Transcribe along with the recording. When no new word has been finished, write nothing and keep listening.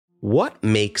What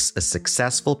makes a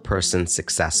successful person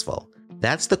successful?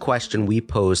 That's the question we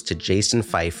posed to Jason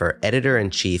Feifer,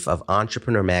 editor-in-chief of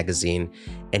Entrepreneur Magazine,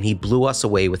 and he blew us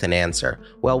away with an answer.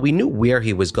 Well, we knew where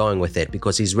he was going with it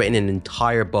because he's written an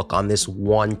entire book on this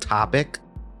one topic.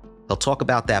 He'll talk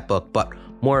about that book, but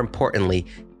more importantly,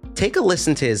 take a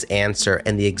listen to his answer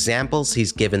and the examples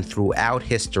he's given throughout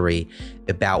history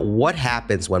about what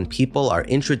happens when people are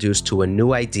introduced to a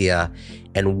new idea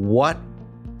and what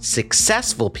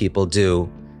successful people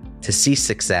do to see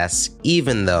success,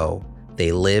 even though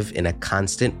they live in a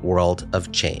constant world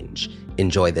of change.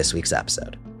 Enjoy this week's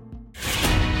episode.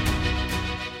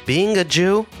 Being a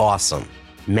Jew? Awesome.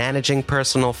 Managing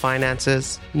personal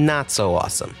finances? Not so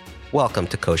awesome. Welcome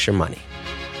to Kosher Money.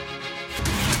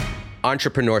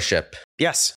 Entrepreneurship.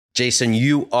 Yes. Jason,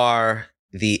 you are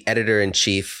the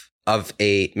editor-in-chief of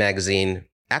a magazine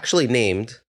actually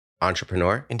named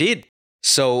Entrepreneur. Indeed.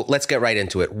 So let's get right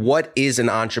into it. What is an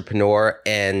entrepreneur,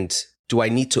 and do I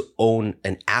need to own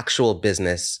an actual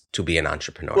business to be an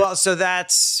entrepreneur? Well, so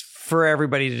that's for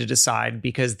everybody to decide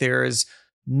because there's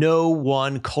no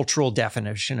one cultural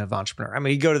definition of entrepreneur. I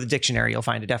mean, you go to the dictionary, you'll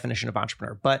find a definition of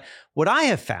entrepreneur. But what I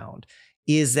have found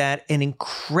is that an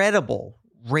incredible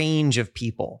range of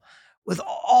people with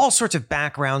all sorts of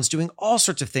backgrounds, doing all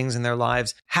sorts of things in their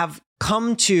lives, have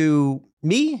come to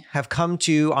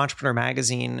Entrepreneur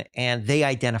Magazine, and they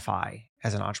identify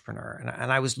as an entrepreneur.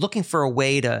 And I was looking for a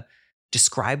way to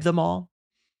describe them all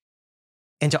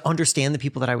and to understand the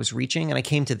people that I was reaching. And I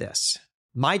came to this.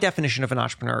 My definition of an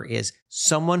entrepreneur is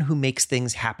someone who makes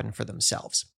things happen for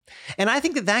themselves. And I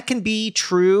think that that can be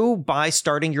true by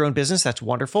starting your own business. That's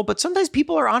wonderful. But sometimes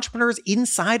people are entrepreneurs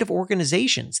inside of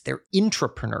organizations. They're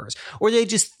intrapreneurs, or they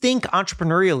just think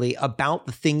entrepreneurially about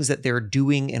the things that they're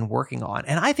doing and working on.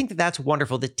 And I think that that's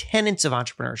wonderful. The tenets of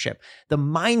entrepreneurship, the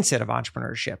mindset of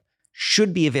entrepreneurship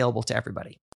should be available to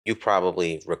everybody. You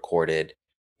probably recorded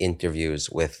interviews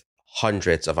with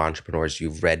hundreds of entrepreneurs.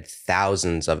 You've read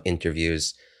thousands of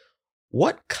interviews.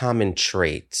 What common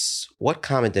traits, what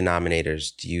common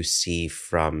denominators do you see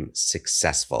from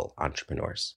successful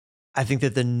entrepreneurs? I think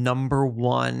that the number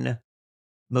one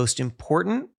most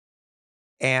important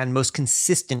and most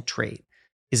consistent trait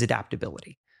is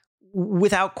adaptability.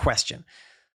 Without question.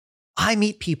 I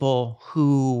meet people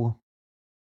who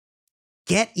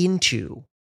get into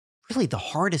really the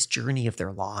hardest journey of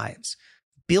their lives,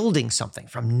 building something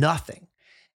from nothing.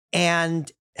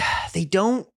 And they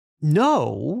don't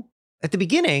know at the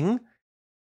beginning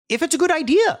if it's a good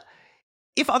idea,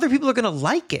 if other people are going to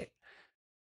like it.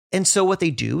 And so what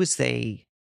they do is they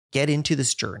get into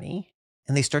this journey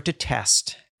and they start to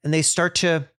test and they start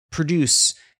to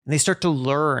produce and they start to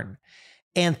learn,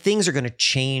 and things are going to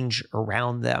change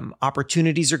around them.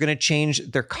 Opportunities are going to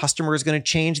change. Their customer is going to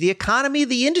change. The economy,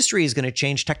 the industry is going to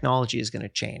change. Technology is going to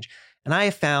change. And I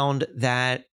have found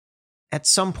that at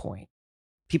some point,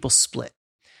 people split.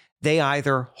 They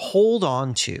either hold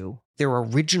on to their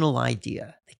original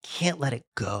idea, they can't let it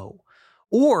go,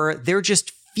 or they're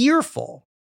just fearful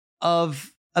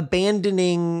of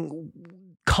abandoning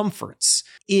comforts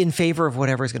in favor of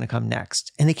whatever is going to come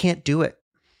next. And they can't do it.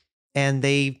 And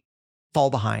they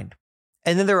fall behind.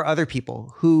 And then there are other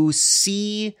people who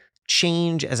see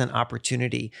change as an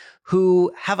opportunity,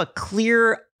 who have a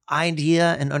clear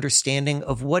idea and understanding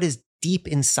of what is deep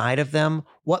inside of them,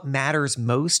 what matters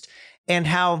most, and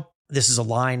how this is a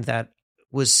line that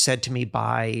was said to me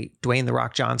by Dwayne "The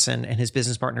Rock" Johnson and his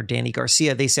business partner, Danny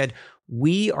Garcia. They said,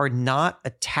 "We are not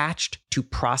attached to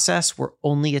process. We're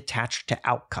only attached to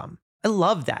outcome." I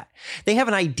love that. They have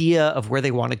an idea of where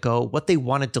they want to go, what they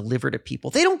want to deliver to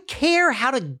people. They don't care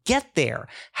how to get there.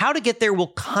 How to get there will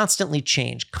constantly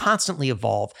change, constantly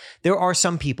evolve. There are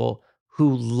some people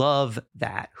who love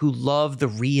that, who love the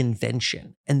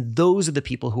reinvention. And those are the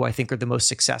people who I think are the most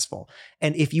successful.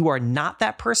 And if you are not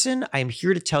that person, I am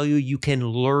here to tell you, you can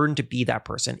learn to be that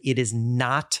person. It is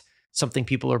not something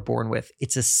people are born with.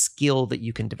 It's a skill that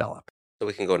you can develop. So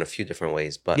we can go in a few different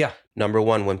ways. But yeah. Number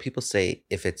one, when people say,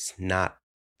 if it's not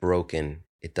broken,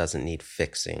 it doesn't need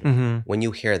fixing. Mm-hmm. When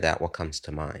you hear that, what comes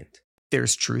to mind?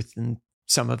 There's truth in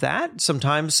some of that.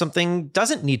 Sometimes something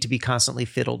doesn't need to be constantly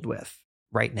fiddled with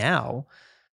right now,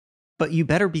 but you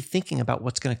better be thinking about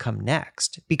what's going to come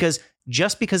next, because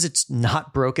just because it's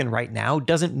not broken right now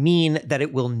doesn't mean that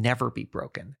it will never be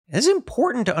broken. It's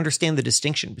important to understand the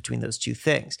distinction between those two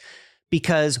things,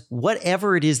 because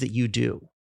whatever it is that you do,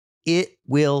 it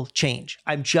will change.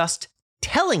 I'm just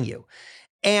telling you,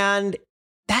 and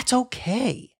that's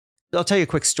okay. I'll tell you a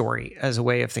quick story as a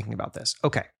way of thinking about this.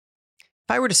 Okay. If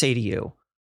I were to say to you,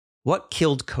 what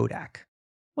killed Kodak?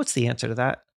 What's the answer to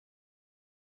that?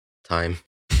 Time.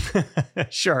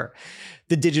 Sure.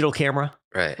 the digital camera,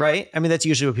 Right. right? I mean, that's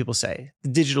usually what people say. The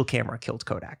digital camera killed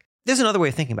Kodak. There's another way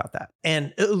of thinking about that.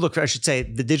 And look, I should say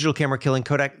the digital camera killing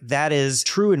Kodak, that is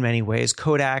true in many ways.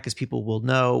 Kodak, as people will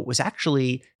know, was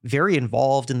actually very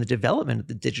involved in the development of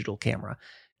the digital camera.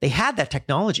 They had that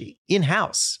technology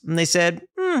in-house. And they said,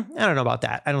 I don't know about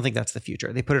that. I don't think that's the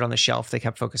future. They put it on the shelf. They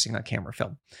kept focusing on camera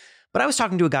film. But I was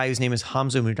talking to a guy whose name is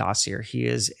Hamza Mudassir. He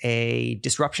is a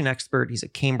disruption expert. He's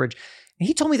at Cambridge. And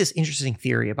he told me this interesting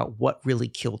theory about what really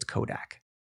killed Kodak.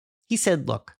 He said,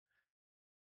 look,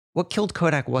 what killed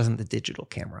Kodak wasn't the digital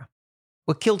camera.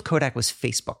 What killed Kodak was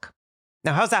Facebook.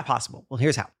 Now, how's that possible? Well,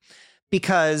 here's how.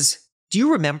 Because do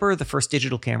you remember the first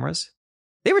digital cameras?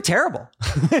 They were terrible.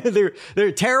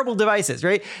 They're terrible devices,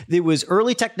 right? It was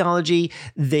early technology.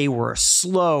 They were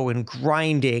slow and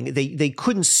grinding. They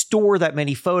couldn't store that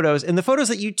many photos. And the photos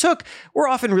that you took were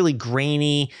often really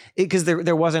grainy because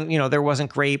there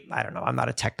wasn't great, I don't know, I'm not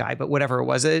a tech guy, but whatever it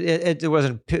was, it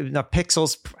wasn't enough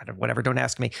pixels, whatever, don't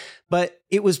ask me. But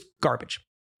it was garbage.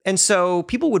 And so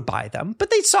people would buy them, but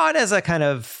they saw it as a kind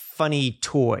of funny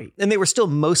toy. And they were still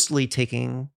mostly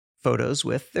taking photos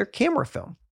with their camera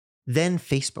film. Then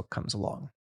Facebook comes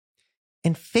along,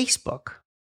 and Facebook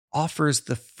offers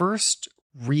the first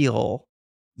real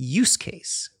use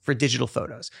case for digital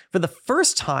photos. For the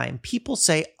first time, people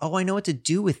say, oh, I know what to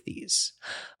do with these.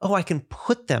 Oh, I can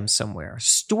put them somewhere,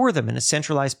 store them in a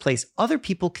centralized place. Other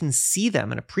people can see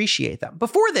them and appreciate them.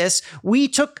 Before this, we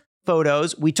took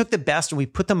photos, we took the best and we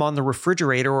put them on the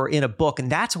refrigerator or in a book,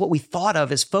 and that's what we thought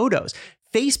of as photos.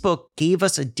 Facebook gave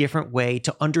us a different way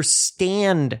to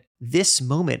understand this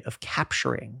moment of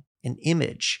capturing an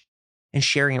image and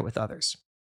sharing it with others.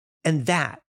 And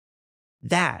that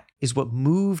is what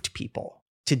moved people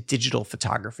to digital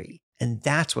photography. And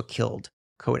that's what killed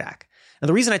Kodak. And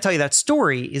the reason I tell you that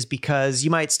story is because you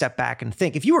might step back and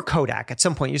think, if you were Kodak at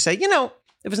some point, you say, if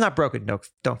it's not broken,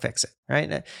 don't fix it,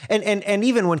 right? And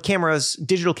even when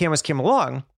digital cameras came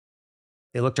along,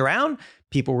 they looked around,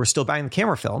 people were still buying the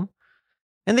camera film.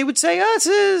 And they would say, this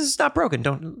is not broken.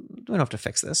 We don't have to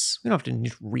fix this. We don't have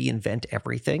to reinvent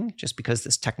everything just because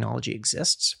this technology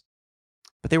exists.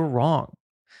 But they were wrong.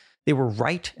 They were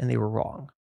right and they were wrong.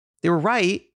 They were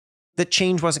right that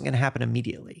change wasn't going to happen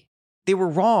immediately. They were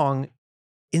wrong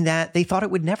in that they thought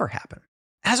it would never happen.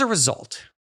 As a result,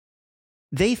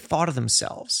 they thought of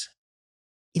themselves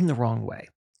in the wrong way.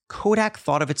 Kodak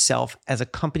thought of itself as a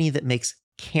company that makes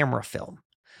camera film.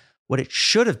 What it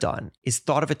should have done is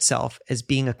thought of itself as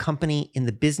being a company in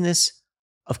the business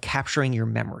of capturing your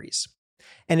memories.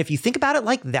 And if you think about it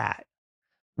like that,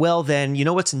 well, then you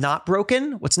know what's not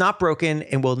broken? What's not broken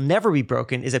and will never be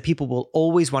broken is that people will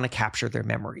always want to capture their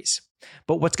memories.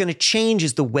 But what's going to change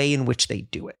is the way in which they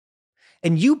do it.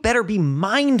 And you better be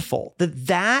mindful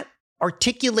that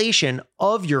articulation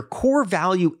of your core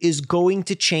value is going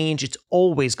to change. It's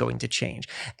always going to change.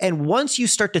 And once you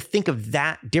start to think of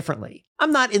that differently,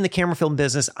 I'm not in the camera film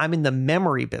business, I'm in the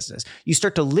memory business. You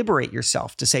start to liberate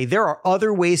yourself to say, there are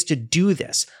other ways to do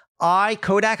this.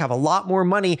 Kodak, have a lot more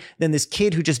money than this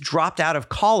kid who just dropped out of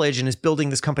college and is building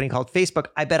this company called Facebook.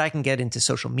 I bet I can get into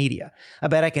social media. I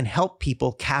bet I can help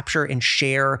people capture and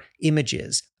share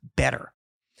images better.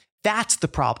 That's the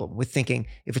problem with thinking,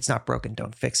 if it's not broken,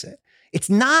 don't fix it. It's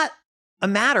not a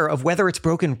matter of whether it's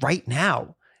broken right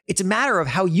now. It's a matter of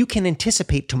how you can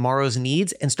anticipate tomorrow's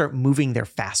needs and start moving there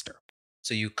faster.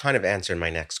 So you kind of answered my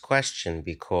next question,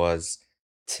 because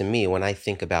to me, when I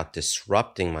think about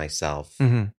disrupting myself,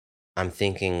 I'm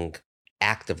thinking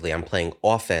actively, I'm playing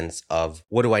offense of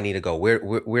what do I need to go?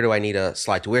 Where do I need to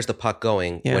slide to? Where's the puck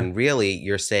going? Yeah. When really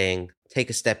you're saying, take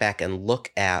a step back and look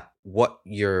at what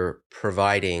you're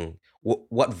providing,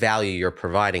 what value you're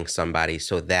providing somebody,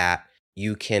 so that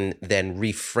you can then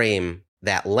reframe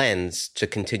that lens to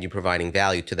continue providing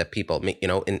value to the people.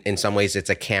 In some ways it's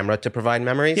a camera to provide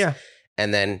memories. Yeah.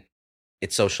 And then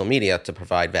it's social media to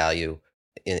provide value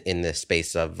in this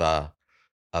space of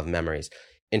memories.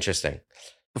 Interesting.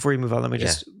 Before you move on, let me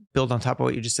just build on top of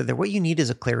what you just said there. What you need is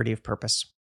a clarity of purpose.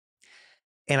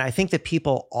 And I think that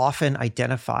people often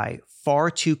identify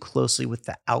far too closely with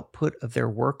the output of their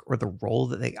work or the role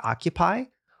that they occupy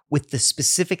with the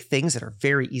specific things that are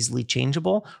very easily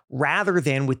changeable, rather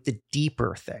than with the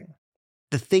deeper thing,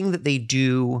 the thing that they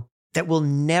do that will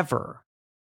never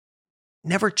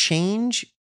change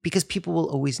because people will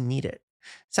always need it.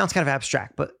 Sounds kind of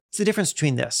abstract, but it's the difference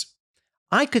between this.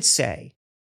 I could say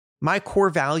my core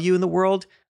value in the world,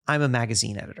 I'm a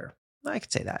magazine editor. I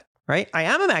could say that, right? I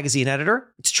am a magazine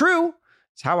editor. It's true.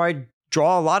 It's how I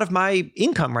draw a lot of my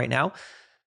income right now.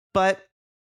 But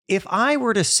if I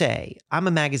were to say I'm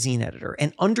a magazine editor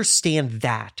and understand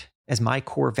that as my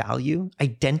core value,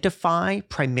 identify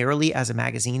primarily as a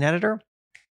magazine editor.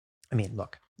 I mean,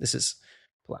 look, this is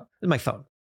my phone.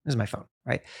 This is my phone,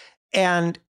 right?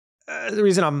 And the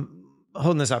reason I'm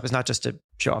holding this up is not just to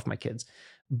show off my kids,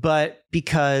 but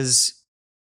because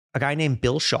a guy named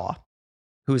Bill Shaw,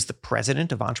 who is the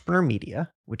president of Entrepreneur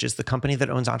Media, which is the company that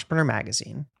owns Entrepreneur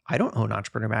Magazine. I don't own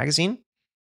Entrepreneur Magazine.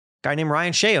 A guy named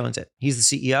Ryan Shea owns it. He's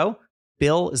the CEO.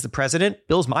 Bill is the president.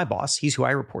 Bill's my boss. He's who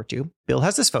I report to. Bill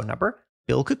has this phone number.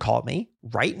 Bill could call me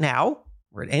right now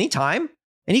or at any time,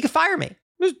 and he could fire me.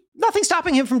 There's nothing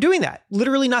stopping him from doing that.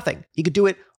 Literally nothing. He could do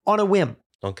it on a whim.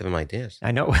 Don't give him ideas.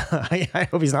 I know. I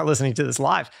hope he's not listening to this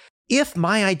live. If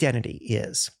my identity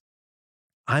is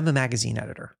I'm a magazine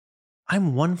editor,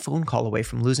 I'm one phone call away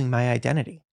from losing my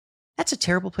identity. That's a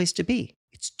terrible place to be.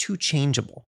 It's too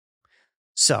changeable.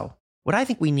 So what I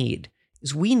think we need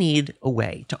is we need a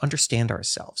way to understand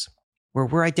ourselves where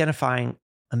we're identifying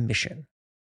a mission,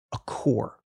 a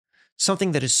core,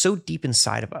 something that is so deep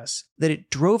inside of us that it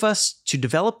drove us to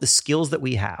develop the skills that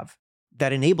we have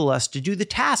that enable us to do the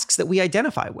tasks that we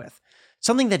identify with,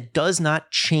 something that does not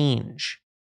change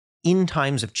in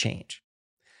times of change.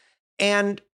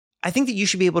 And I think that you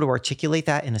should be able to articulate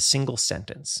that in a single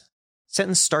sentence.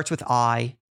 Sentence starts with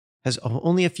I, has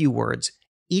only a few words,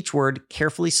 each word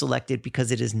carefully selected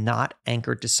because it is not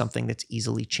anchored to something that's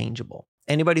easily changeable.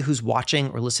 Anybody who's watching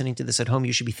or listening to this at home,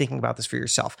 you should be thinking about this for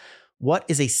yourself. What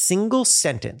is a single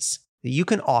sentence that you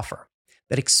can offer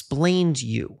that explains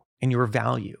you and your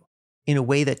value in a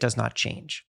way that does not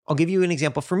change? I'll give you an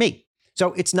example for me.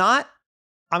 So it's not,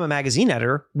 I'm a magazine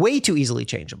editor, way too easily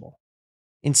changeable.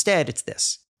 Instead, it's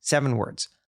this. 7 words.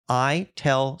 I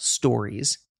tell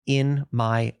stories in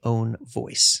my own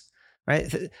voice,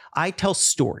 right? I tell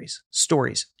stories,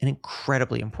 an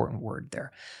incredibly important word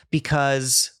there,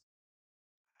 because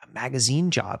a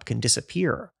magazine job can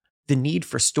disappear. The need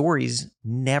for stories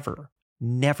never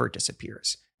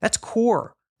disappears. That's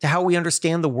core to how we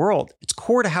understand the world. It's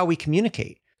core to how we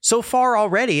communicate. So far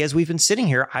already, as we've been sitting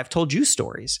here, I've told you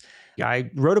stories.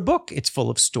 I wrote a book. It's full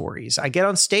of stories. I get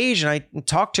on stage and I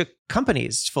talk to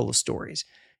companies full of stories.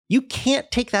 You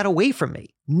can't take that away from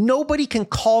me. Nobody can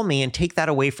call me and take that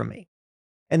away from me.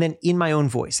 And then in my own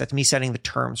voice, that's me setting the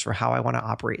terms for how I want to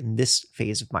operate in this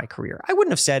phase of my career. I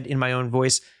wouldn't have said in my own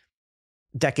voice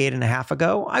a decade and a half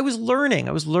ago. I was learning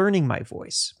my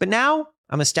voice. But now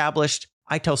I'm established.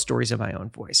 I tell stories in my own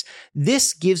voice.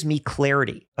 This gives me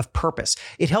clarity of purpose.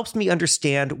 It helps me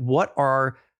understand what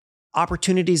are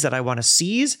opportunities that I want to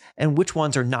seize and which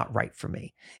ones are not right for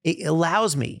me. It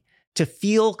allows me to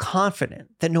feel confident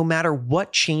that no matter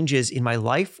what changes in my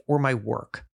life or my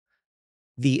work,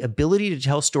 the ability to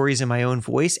tell stories in my own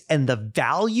voice and the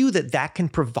value that that can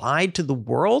provide to the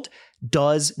world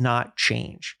does not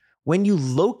change. When you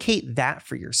locate that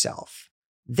for yourself,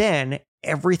 then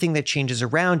everything that changes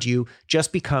around you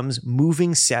just becomes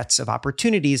moving sets of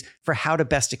opportunities for how to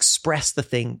best express the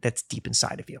thing that's deep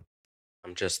inside of you.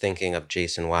 I'm just thinking of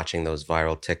Jason watching those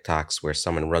viral TikToks where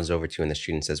someone runs over to you in the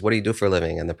street and says, "What do you do for a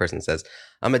living?" And the person says,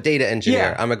 "I'm a data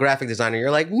engineer. Yeah. I'm a graphic designer." You're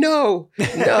like, no,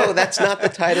 that's not the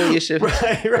title you should.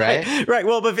 Right.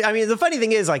 Well, but I mean, the funny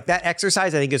thing is like that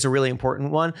exercise, I think is a really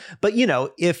important one. But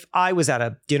if I was at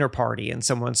a dinner party and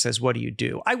someone says, "What do you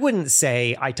do?" I wouldn't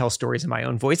say I tell stories in my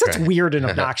own voice. That's weird and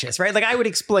obnoxious, right? Like I would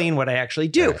explain what I actually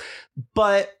do. Right.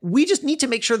 But we just need to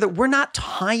make sure that we're not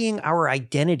tying our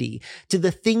identity to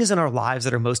the things in our lives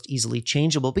that are most easily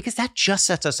changeable, because that just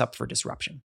sets us up for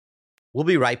disruption. We'll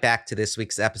be right back to this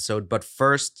week's episode, but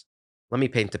first, let me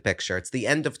paint a picture. It's the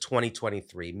end of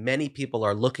 2023. Many people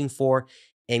are looking for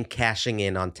and cashing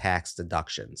in on tax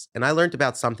deductions. And I learned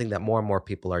about something that more and more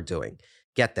people are doing.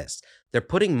 Get this. They're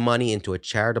putting money into a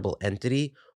charitable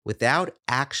entity without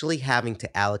actually having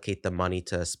to allocate the money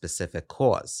to a specific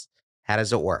cause. How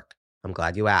does it work? I'm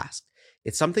glad you asked.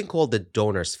 It's something called the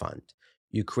Donors Fund.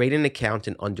 You create an account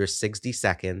in under 60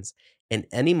 seconds, and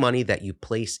any money that you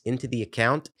place into the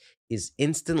account is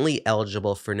instantly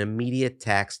eligible for an immediate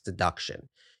tax deduction.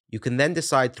 You can then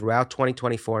decide throughout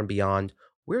 2024 and beyond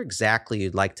where exactly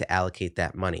you'd like to allocate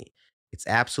that money. It's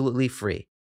absolutely free.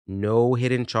 No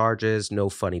hidden charges, no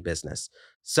funny business.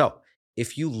 So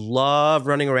if you love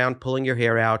running around, pulling your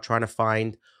hair out, trying to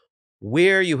find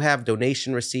where you have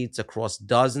donation receipts across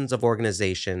dozens of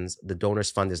organizations, the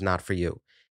Donors Fund is not for you.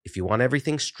 If you want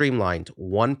everything streamlined,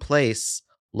 one place,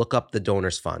 look up the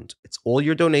Donors Fund. It's all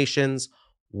your donations,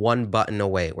 one button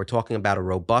away. We're talking about a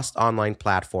robust online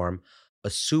platform, a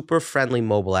super friendly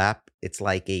mobile app. It's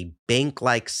like a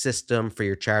bank-like system for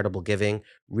your charitable giving.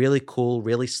 Really cool,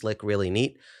 really slick, really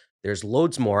neat. There's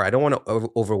loads more. I don't want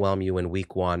to overwhelm you in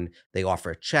week one. They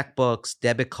offer checkbooks,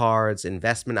 debit cards,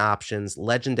 investment options,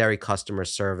 legendary customer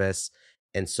service,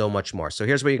 and so much more. So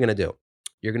here's what you're going to do.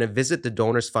 You're going to visit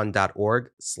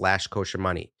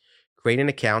thedonorsfund.org/koshermoney. Create an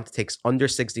account. It takes under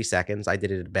 60 seconds. I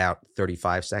did it in about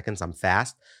 35 seconds. I'm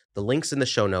fast. The link's in the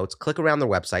show notes. Click around their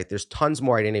website. There's tons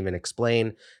more I didn't even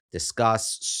explain,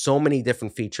 discuss. So many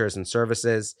different features and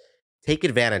services. Take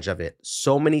advantage of it.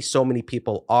 So many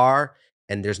people are,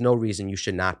 and there's no reason you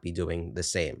should not be doing the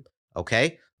same.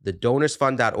 Okay?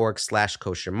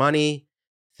 thedonorsfund.org/koshermoney.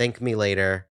 Thank me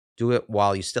later. Do it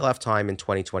while you still have time in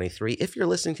 2023. If you're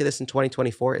listening to this in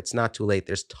 2024, it's not too late.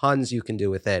 There's tons you can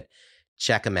do with it.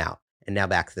 Check them out. And now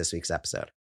back to this week's episode.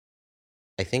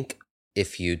 I think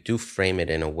if you do frame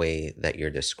it in a way that you're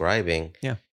describing,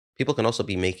 people can also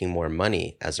be making more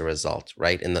money as a result,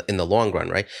 right? In the long run,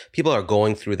 right? People are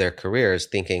going through their careers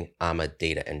thinking, I'm a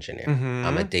data engineer. Mm-hmm.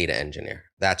 I'm a data engineer.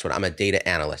 That's what I'm a data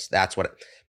analyst.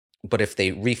 But if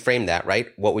they reframe that, right?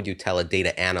 What would you tell a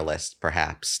data analyst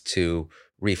perhaps to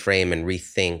reframe and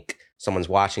rethink? Someone's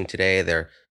watching today, they're,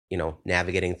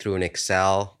 navigating through an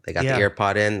Excel. They got the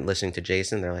AirPod in, listening to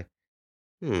Jason. They're like,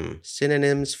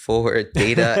 synonyms for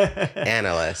data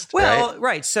analyst. Well,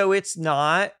 right. So it's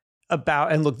not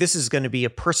about, and look, this is going to be a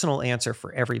personal answer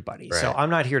for everybody. Right. So I'm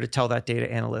not here to tell that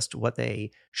data analyst what they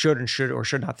should or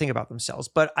should not think about themselves.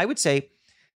 But I would say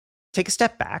take a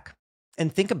step back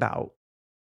and think about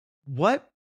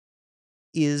what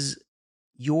is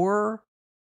your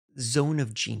zone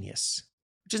of genius,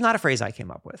 which is not a phrase I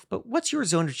came up with, but what's your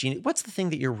zone of genius? What's the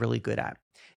thing that you're really good at?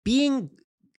 Being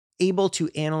able to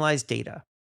analyze data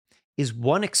is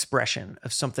one expression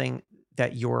of something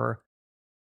that you're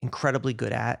incredibly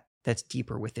good at that's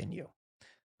deeper within you.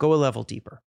 Go a level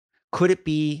deeper. Could it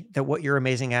be that what you're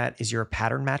amazing at is you're a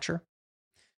pattern matcher?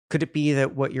 Could it be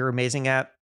that what you're amazing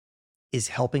at is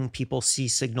helping people see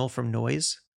signal from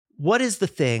noise? What is the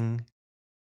thing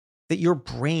that your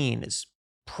brain is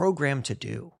programmed to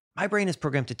do? My brain is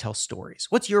programmed to tell stories.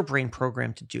 What's your brain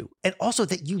programmed to do? And also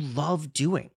that you love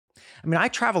doing. I mean, I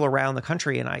travel around the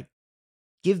country and I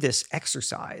give this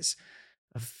exercise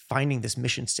of finding this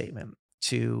mission statement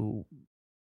to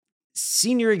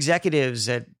senior executives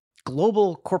at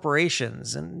global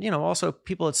corporations and, also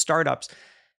people at startups.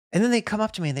 And then they come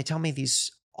up to me and they tell me these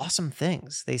awesome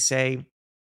things. They say,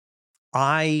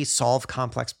 I solve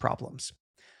complex problems.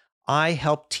 I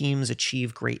help teams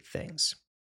achieve great things.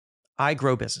 I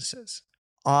grow businesses.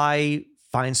 I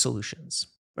find solutions.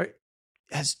 Right?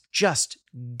 As just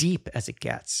deep as it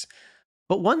gets.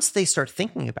 But once they start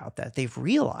thinking about that, they've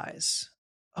realized,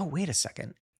 oh, wait a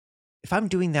second. If I'm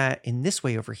doing that in this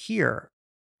way over here,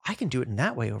 I can do it in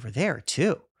that way over there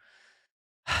too.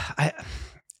 I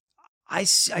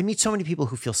meet so many people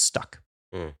who feel stuck.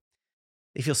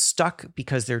 They feel stuck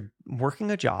because they're working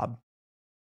a job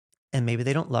and maybe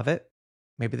they don't love it.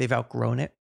 Maybe they've outgrown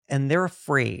it. And they're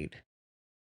afraid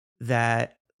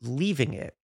that leaving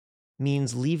it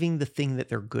means leaving the thing that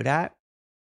they're good at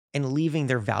and leaving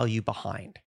their value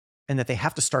behind, and that they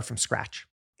have to start from scratch.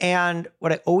 And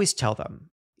what I always tell them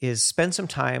is spend some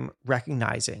time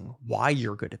recognizing why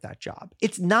you're good at that job.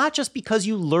 It's not just because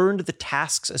you learned the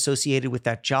tasks associated with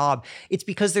that job. It's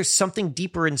because there's something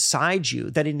deeper inside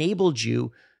you that enabled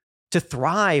you to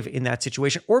thrive in that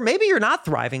situation. Or maybe you're not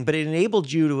thriving, but it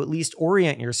enabled you to at least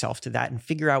orient yourself to that and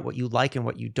figure out what you like and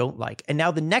what you don't like. And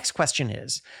now the next question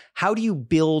is, how do you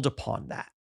build upon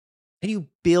that? How do you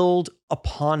build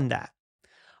upon that?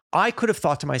 I could have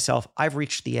thought to myself, I've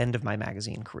reached the end of my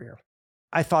magazine career.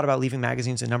 I thought about leaving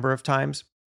magazines a number of times.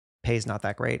 Pay's not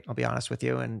that great, I'll be honest with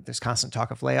you. And there's constant talk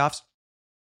of layoffs.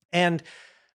 And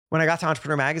when I got to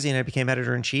Entrepreneur Magazine and I became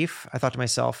editor-in-chief, I thought to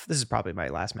myself, this is probably my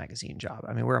last magazine job.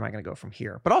 I mean, where am I going to go from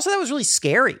here? But also that was really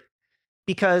scary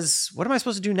because what am I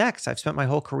supposed to do next? I've spent my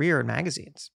whole career in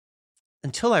magazines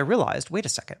until I realized, wait a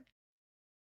second,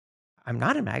 I'm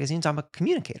not in magazines, I'm a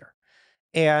communicator.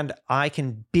 And I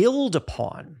can build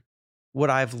upon what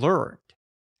I've learned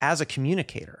as a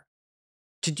communicator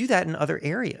to do that in other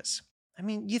areas. I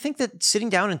mean, you think that sitting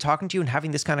down and talking to you and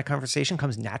having this kind of conversation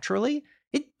comes naturally?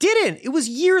 It didn't. It was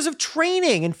years of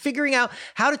training and figuring out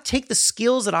how to take the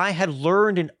skills that I had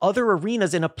learned in other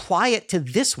arenas and apply it to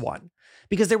this one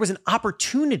because there was an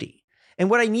opportunity. And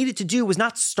what I needed to do was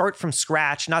not start from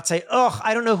scratch, not say, oh,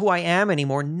 I don't know who I am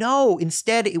anymore. No,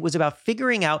 instead, it was about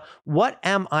figuring out what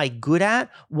am I good at?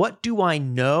 What do I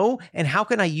know? And how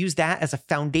can I use that as a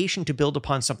foundation to build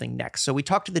upon something next? So we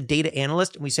talk to the data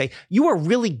analyst and we say, you are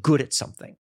really good at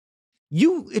something.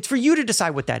 It's for you to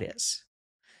decide what that is.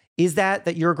 Is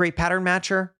that you're a great pattern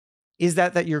matcher? Is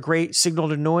that you're great signal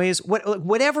to noise?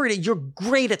 Whatever it is, you're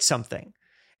great at something.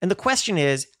 And the question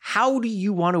is, how do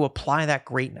you want to apply that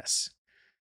greatness?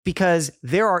 Because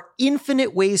there are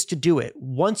infinite ways to do it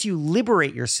once you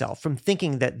liberate yourself from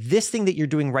thinking that this thing that you're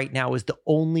doing right now is the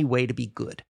only way to be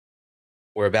good.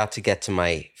 We're about to get to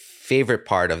my favorite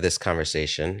part of this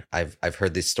conversation. I've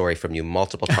heard this story from you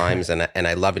multiple times, and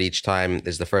I love it each time.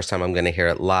 This is the first time I'm going to hear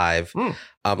it live.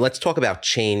 Let's talk about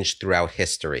change throughout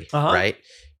history, right?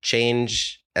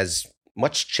 Change, as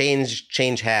much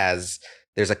change has,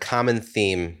 there's a common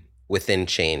theme within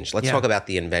change. Let's talk about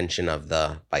the invention of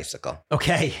the bicycle.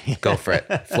 Okay. Go for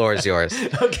it. Floor is yours.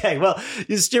 Okay. Well,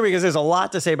 you steer me because there's a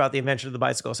lot to say about the invention of the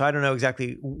bicycle. So I don't know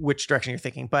exactly which direction you're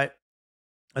thinking, but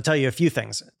I'll tell you a few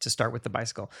things to start with the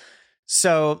bicycle.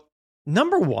 So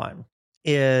number one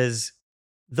is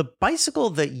the bicycle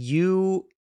that you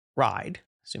ride,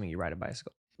 assuming you ride a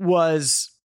bicycle,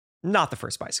 was not the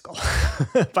first bicycle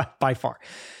by far.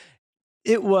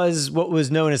 It was what was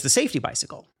known as the safety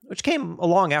bicycle, which came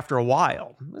along after a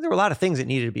while. There were a lot of things that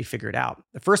needed to be figured out.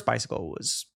 The first bicycle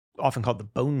was often called the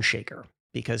bone shaker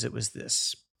because it was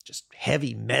this just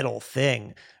heavy metal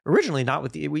thing, originally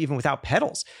not even without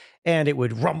pedals. And it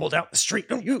would rumble down the street,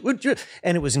 and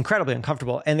it was incredibly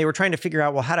uncomfortable. And they were trying to figure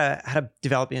out, well, how to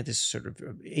develop this sort of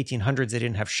 1800s. They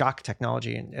didn't have shock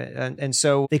technology, and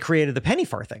so they created the penny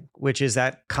farthing, which is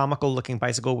that comical looking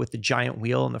bicycle with the giant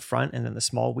wheel in the front and then the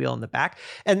small wheel in the back.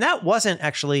 And that wasn't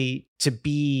actually to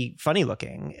be funny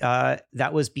looking.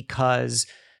 That was because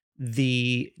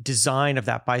the design of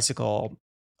that bicycle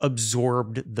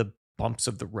absorbed the bumps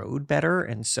of the road better.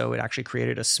 And so it actually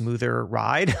created a smoother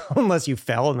ride unless you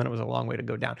fell, and then it was a long way to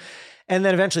go down. And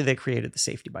then eventually they created the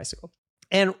safety bicycle.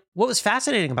 And what was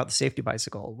fascinating about the safety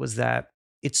bicycle was that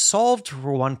it solved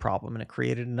for one problem and it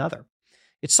created another.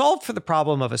 It solved for the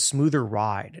problem of a smoother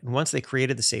ride. And once they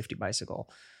created the safety bicycle,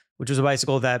 which was a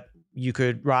bicycle that you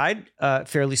could ride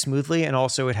fairly smoothly, and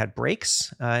also it had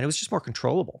brakes, and it was just more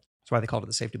controllable. That's why they called it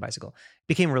the safety bicycle. It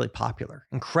became really popular,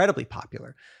 incredibly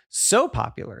popular. So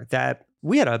popular that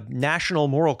we had a national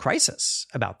moral crisis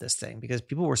about this thing because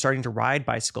people were starting to ride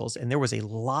bicycles, and there was a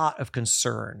lot of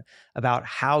concern about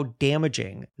how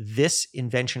damaging this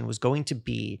invention was going to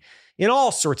be in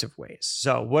all sorts of ways.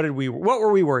 So what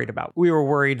were we worried about? We were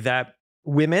worried that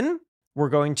women were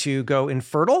going to go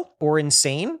infertile or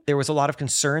insane. There was a lot of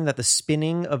concern that the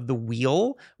spinning of the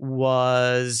wheel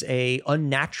was a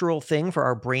unnatural thing for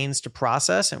our brains to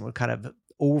process and would kind of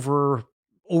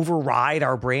override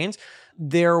our brains.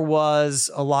 There was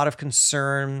a lot of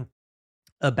concern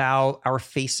about our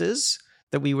faces,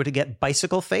 that we would get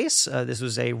bicycle face. This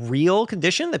was a real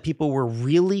condition that people were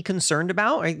really concerned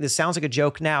about. Right? This sounds like a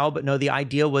joke now, but no, the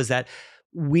idea was that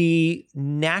we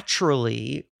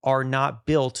naturally are not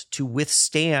built to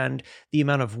withstand the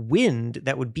amount of wind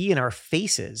that would be in our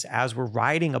faces as we're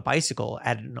riding a bicycle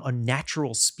at an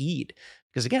unnatural speed.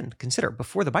 Because again, consider,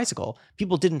 before the bicycle,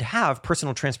 people didn't have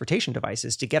personal transportation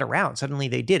devices to get around. Suddenly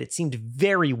they did. It seemed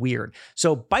very weird.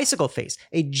 So bicycle face,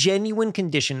 a genuine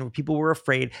condition where people were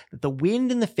afraid that the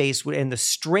wind in the face would, and the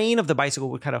strain of the bicycle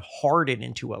would kind of harden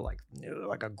into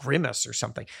like a grimace or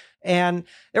something. And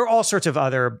there were all sorts of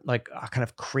other kind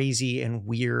of crazy and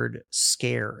weird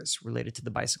scares related to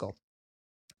the bicycle.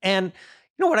 And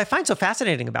what I find so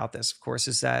fascinating about this, of course,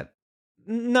 is that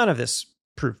none of this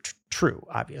proved true,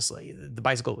 obviously. The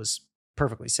bicycle was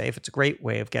perfectly safe. It's a great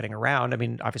way of getting around. I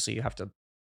mean, obviously you have to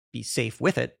be safe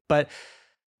with it, but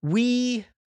we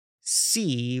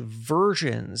see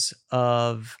versions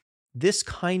of this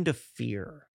kind of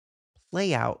fear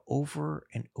play out over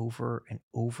and over and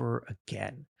over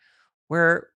again,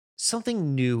 where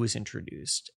something new is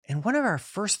introduced. And one of our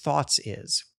first thoughts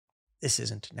is, this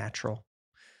isn't natural.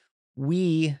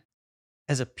 We,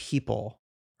 as a people,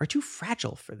 are too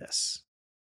fragile for this.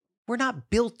 We're not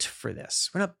built for this.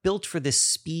 We're not built for this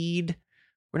speed.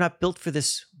 We're not built for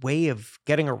this way of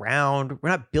getting around. We're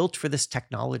not built for this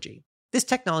technology. This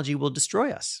technology will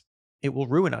destroy us. It will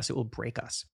ruin us. It will break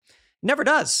us. It never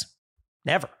does.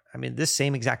 Never. I mean, this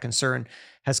same exact concern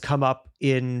has come up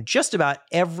in just about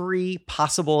every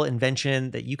possible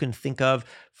invention that you can think of,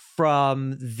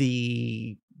 from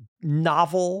the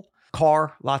novel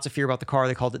car, lots of fear about the car.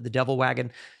 They called it the devil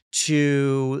wagon,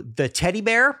 to the teddy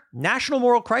bear, national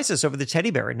moral crisis over the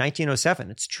teddy bear in 1907.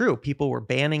 It's true. People were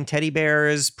banning teddy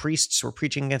bears. Priests were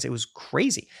preaching against it. It was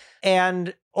crazy.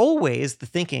 And always the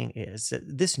thinking is that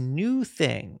this new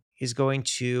thing is going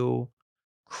to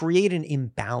create an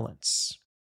imbalance.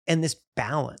 And this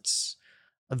balance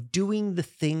of doing the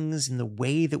things in the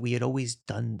way that we had always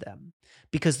done them,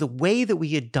 because the way that we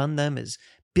had done them is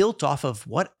built off of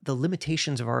what the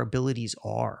limitations of our abilities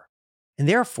are. And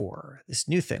therefore, this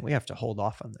new thing, we have to hold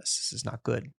off on this. This is not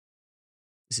good.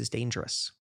 This is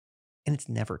dangerous. And it's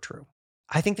never true.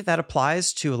 I think that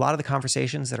applies to a lot of the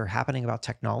conversations that are happening about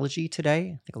technology today.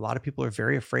 I think a lot of people are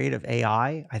very afraid of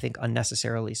AI. I think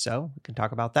unnecessarily so. We can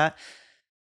talk about that.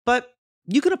 But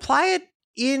you can apply it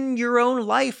in your own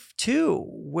life too,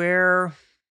 where,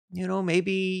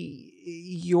 maybe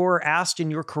you're asked in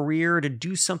your career to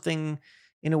do something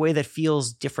in a way that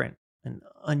feels different and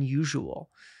unusual,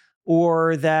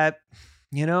 or that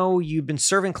you've been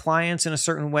serving clients in a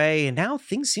certain way and now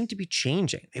things seem to be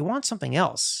changing. They want something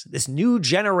else. This new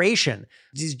generation,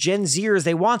 these Gen Zers,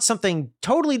 they want something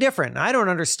totally different. I don't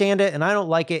understand it and I don't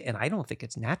like it and I don't think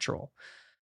it's natural.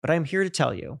 But I'm here to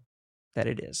tell you that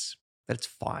it is, that it's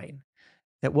fine,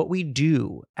 that what we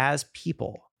do as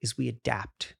people is we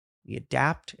adapt. We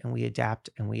adapt and we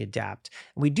adapt and we adapt.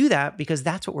 And we do that because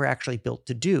that's what we're actually built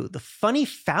to do. The funny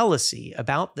fallacy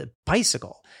about the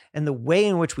bicycle and the way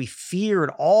in which we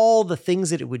feared all the things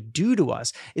that it would do to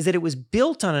us is that it was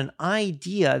built on an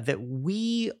idea that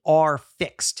we are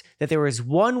fixed, that there is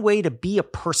one way to be a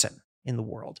person in the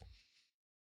world.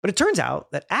 But it turns out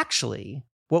that actually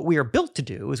what we are built to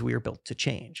do is we are built to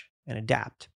change and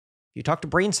adapt. If you talk to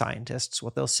brain scientists,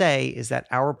 what they'll say is that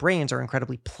our brains are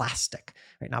incredibly plastic,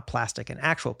 right? Not plastic in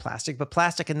actual plastic, but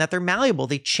plastic in that they're malleable.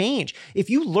 They change. If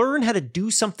you learn how to do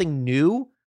something new,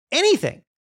 anything,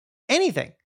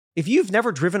 if you've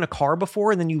never driven a car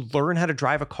before and then you learn how to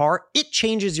drive a car, it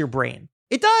changes your brain.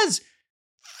 It does,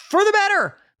 for the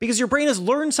better, because your brain has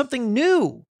learned something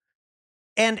new.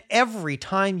 And every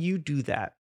time you do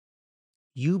that,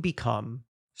 you become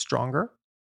stronger,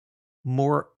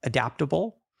 more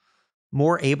adaptable,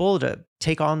 more able to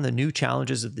take on the new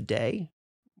challenges of the day,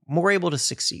 more able to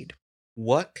succeed.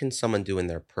 What can someone do in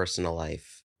their personal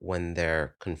life when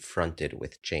they're confronted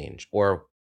with change or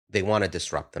they want to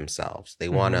disrupt themselves? They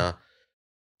want to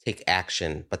take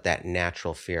action, but that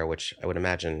natural fear, which I would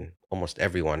imagine almost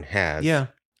everyone has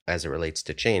as it relates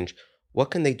to change, what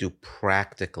can they do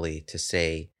practically to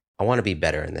say, I want to be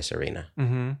better in this arena?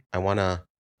 I want to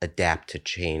adapt to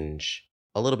change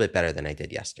a little bit better than I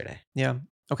did yesterday. Yeah.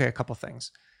 Okay, a couple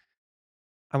things.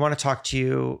 I want to talk to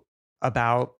you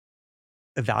about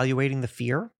evaluating the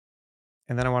fear,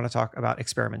 and then I want to talk about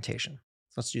experimentation.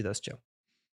 So let's do those two.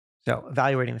 So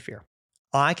evaluating the fear.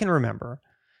 I can remember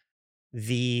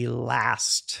the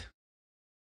last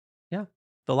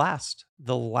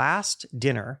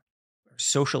dinner or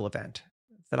social event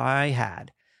that I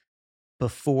had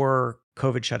before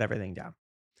COVID shut everything down.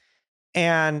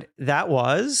 And that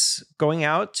was going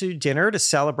out to dinner to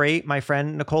celebrate my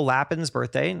friend Nicole Lappin's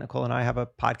birthday. Nicole and I have a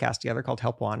podcast together called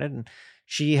Help Wanted. And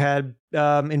she had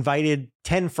invited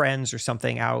 10 friends or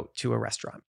something out to a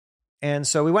restaurant. And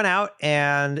so we went out,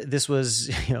 and this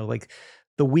was, like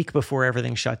the week before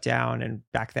everything shut down. And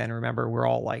back then, remember, we're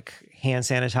all like hand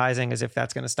sanitizing as if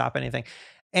that's going to stop anything.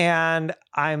 And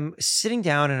I'm sitting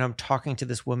down and I'm talking to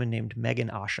this woman named Megan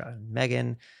Asha.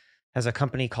 Megan has a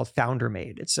company called Founder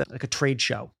Made. It's like a trade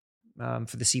show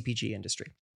for the CPG industry.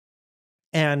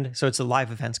 And so it's a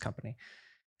live events company.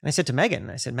 And I said to Megan,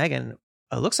 Megan,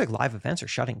 it looks like live events are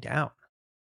shutting down.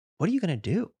 What are you going to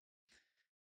do?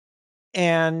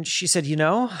 And she said,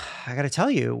 I got to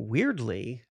tell you,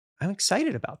 weirdly, I'm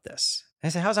excited about this. And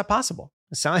I said, how's that possible?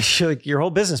 It sounds like your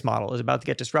whole business model is about to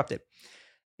get disrupted.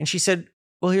 And she said,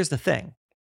 well, here's the thing.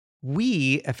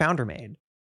 We at Founder Made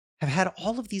have had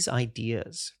all of these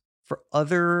ideas for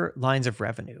other lines of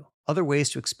revenue, other ways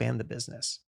to expand the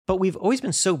business. But we've always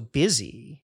been so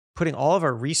busy putting all of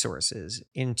our resources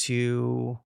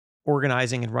into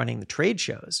organizing and running the trade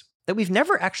shows that we've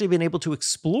never actually been able to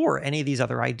explore any of these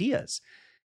other ideas.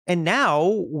 And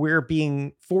now we're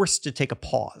being forced to take a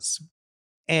pause.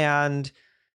 And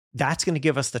that's going to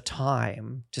give us the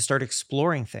time to start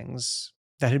exploring things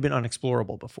that had been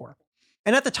unexplorable before.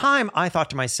 And at the time, I thought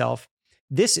to myself,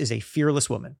 this is a fearless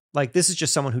woman. Like, this is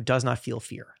just someone who does not feel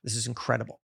fear. This is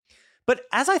incredible. But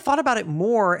as I thought about it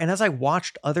more, and as I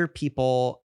watched other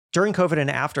people during COVID and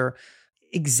after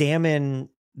examine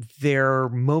their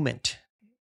moment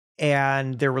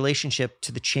and their relationship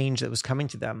to the change that was coming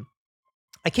to them,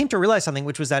 I came to realize something,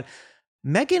 which was that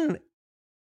Megan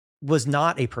was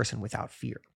not a person without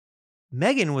fear.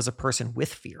 Megan was a person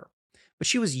with fear, but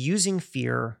she was using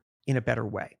fear in a better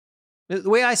way. The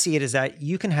way I see it is that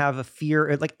you can have a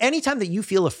fear, like anytime that you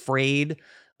feel afraid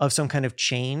of some kind of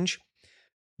change,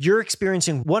 you're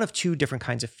experiencing one of two different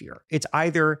kinds of fear. It's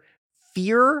either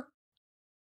fear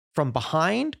from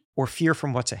behind or fear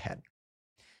from what's ahead.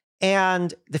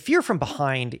 And the fear from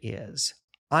behind is,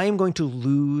 I'm going to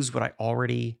lose what I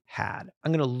already had.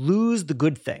 I'm going to lose the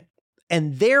good thing.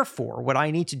 And therefore, what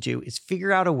I need to do is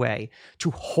figure out a way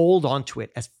to hold on to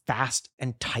it as fast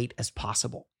and tight as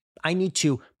possible. I need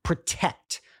to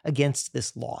protect. against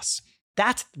this loss.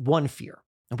 That's one fear.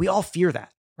 And we all fear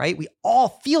that, right? We all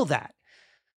feel that.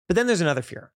 But then there's another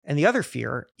fear. And the other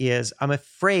fear is I'm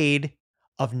afraid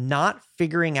of not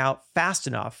figuring out fast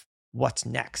enough what's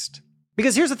next.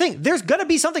 Because here's the thing, there's going to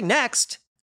be something next,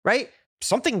 right?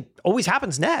 Something always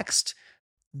happens next.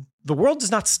 The world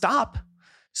does not stop.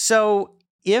 So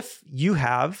if you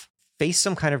have faced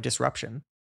some kind of disruption,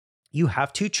 you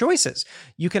have two choices.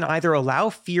 You can either allow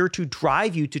fear to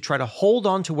drive you to try to hold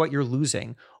on to what you're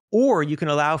losing, or you can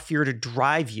allow fear to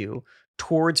drive you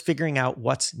towards figuring out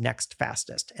what's next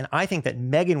fastest. And I think that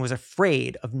Megan was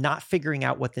afraid of not figuring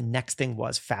out what the next thing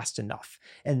was fast enough.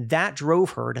 And that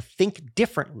drove her to think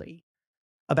differently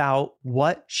about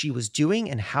what she was doing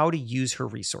and how to use her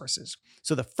resources.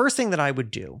 So the first thing that I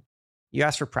would do, you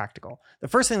asked for practical. The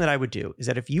first thing that I would do is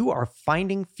that if you are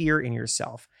finding fear in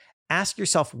yourself, ask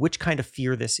yourself which kind of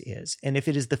fear this is. And if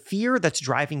it is the fear that's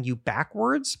driving you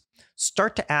backwards,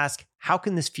 start to ask, how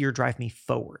can this fear drive me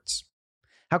forwards?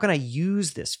 How can I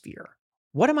use this fear?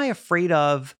 What am I afraid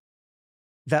of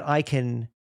that I can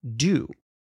do,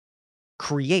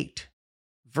 create,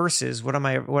 versus what am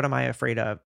I afraid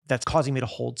of that's causing me to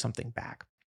hold something back?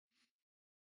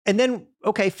 And then,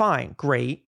 okay, fine,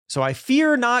 great. So I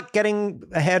fear not getting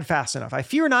ahead fast enough. I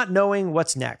fear not knowing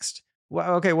what's next.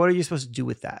 Well, okay, what are you supposed to do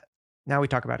with that? Now we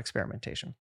talk about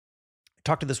experimentation. I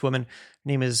talked to this woman. Her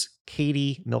name is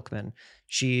Katie Milkman.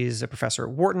 She's a professor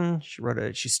at Wharton.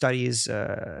 She studies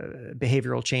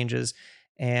behavioral changes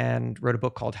and wrote a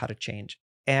book called How to Change.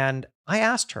 And I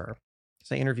asked her,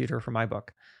 as I interviewed her for my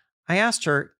book, I asked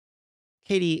her,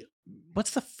 Katie,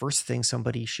 what's the first thing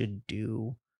somebody should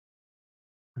do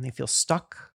when they feel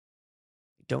stuck,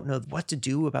 don't know what to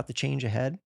do about the change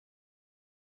ahead, and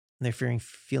they're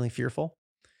feeling fearful?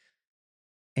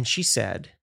 And she said,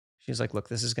 she's like, look,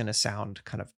 this is going to sound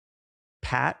kind of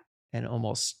pat and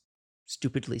almost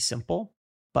stupidly simple,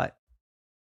 but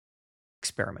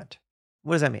experiment.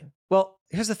 What does that mean? Well,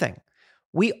 here's the thing.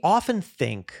 We often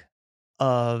think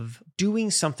of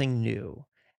doing something new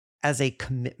as a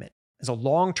commitment, as a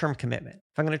long-term commitment.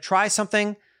 If I'm going to try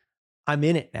something, I'm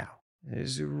in it now.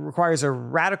 It requires a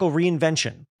radical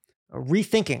reinvention, a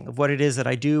rethinking of what it is that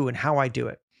I do and how I do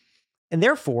it. And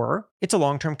therefore, it's a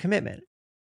long-term commitment.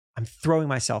 I'm throwing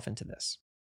myself into this.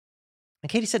 And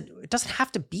Katie said, it doesn't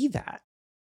have to be that.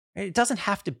 Right? It doesn't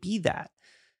have to be that.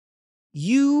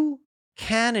 You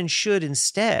can and should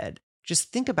instead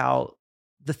just think about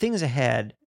the things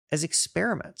ahead as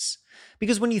experiments.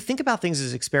 Because when you think about things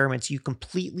as experiments, you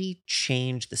completely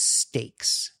change the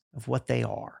stakes of what they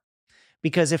are.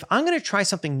 Because if I'm going to try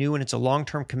something new and it's a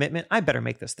long-term commitment, I better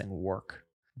make this thing work.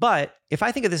 But if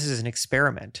I think of this as an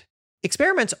experiment,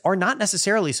 experiments are not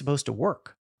necessarily supposed to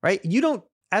work, right? You don't,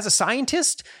 as a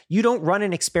scientist, you don't run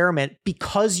an experiment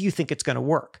because you think it's going to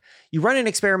work. You run an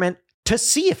experiment to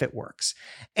see if it works.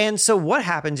 And so what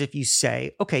happens if you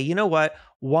say, okay, you know what?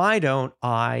 Why don't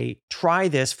I try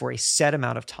this for a set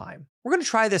amount of time? We're going to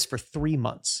try this for 3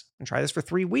 months and try this for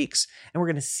 3 weeks, and we're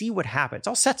going to see what happens.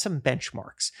 I'll set some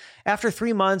benchmarks. After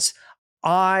 3 months,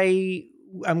 I'm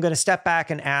going to step back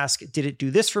and ask, did it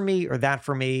do this for me or that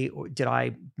for me? Or did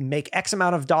I make X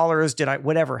amount of dollars?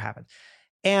 Whatever happened?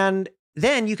 And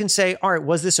then you can say, all right,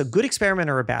 was this a good experiment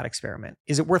or a bad experiment?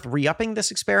 Is it worth re-upping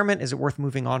this experiment? Is it worth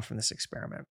moving on from this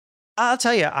experiment? I'll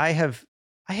tell you, I have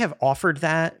offered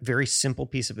that very simple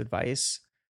piece of advice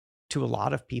to a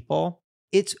lot of people.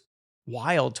 It's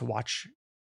wild to watch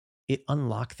it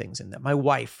unlock things in them. My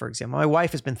wife, for example,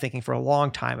 has been thinking for a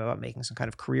long time about making some kind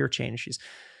of career change. She's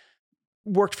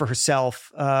worked for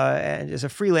herself and is a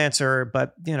freelancer,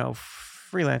 but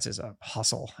freelance is a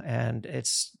hustle and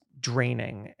it's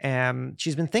draining. And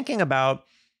she's been thinking about,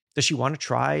 does she want to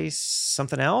try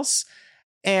something else?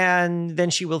 And then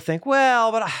she will think,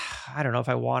 well, but I don't know if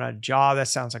I want a job. That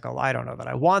sounds like I don't know that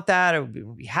I want that. I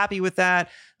would be happy with that.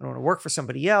 I don't want to work for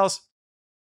somebody else.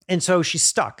 And so she's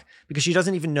stuck because she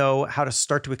doesn't even know how to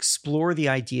start to explore the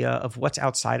idea of what's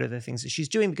outside of the things that she's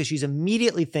doing, because she's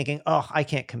immediately thinking, oh, I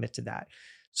can't commit to that.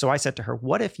 So I said to her,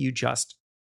 what if you just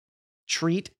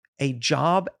treat a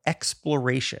job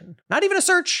exploration, not even a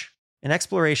search, an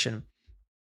exploration,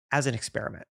 as an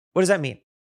experiment? What does that mean?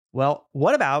 Well,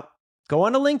 what about go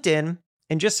onto LinkedIn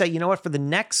and just say, you know what, for the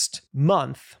next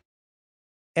month,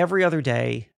 every other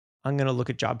day, I'm going to look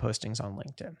at job postings on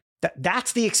LinkedIn.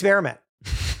 That's the experiment.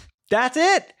 That's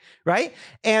it, right?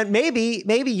 And maybe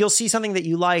you'll see something that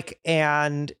you like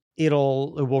and it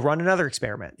will run another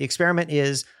experiment. The experiment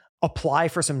is apply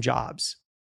for some jobs.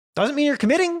 Doesn't mean you're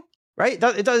committing, right?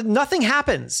 Nothing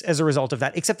happens as a result of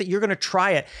that, except that you're going to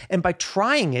try it. And by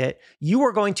trying it, you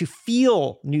are going to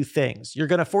feel new things. You're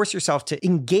going to force yourself to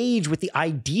engage with the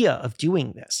idea of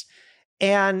doing this.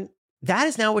 And that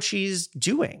is now what she's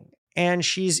doing. And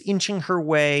she's inching her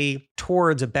way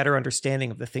towards a better understanding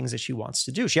of the things that she wants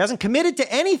to do. She hasn't committed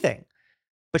to anything,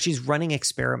 but she's running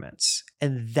experiments.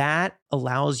 And that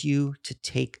allows you to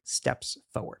take steps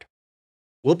forward.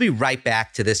 We'll be right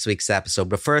back to this week's episode,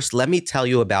 but first, let me tell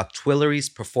you about Twillery's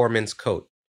Performance Coat.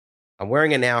 I'm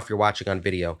wearing it now if you're watching on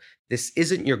video. This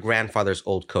isn't your grandfather's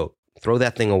old coat. Throw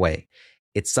that thing away.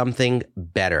 It's something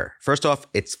better. First off,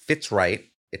 it fits right.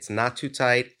 It's not too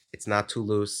tight. It's not too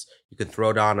loose. You can throw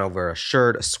it on over a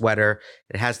shirt, a sweater.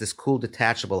 It has this cool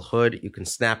detachable hood. You can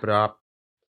snap it up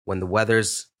when the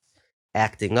weather's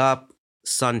acting up,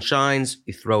 sun shines,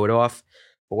 you throw it off.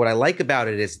 But what I like about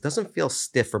it is it doesn't feel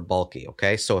stiff or bulky,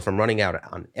 okay? So if I'm running out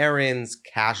on errands,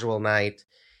 casual night,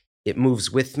 it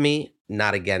moves with me,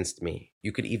 not against me.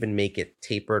 You could even make it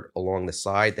tapered along the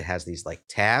side that has these like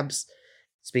tabs.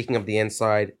 Speaking of the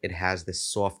inside, it has this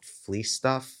soft fleece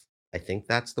stuff. I think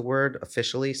that's the word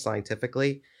officially,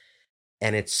 scientifically.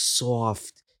 And it's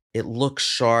soft. It looks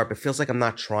sharp. It feels like I'm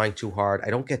not trying too hard. I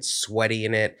don't get sweaty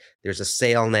in it. There's a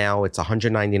sale now. It's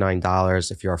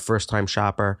 $199 if you're a first-time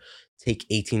shopper. Take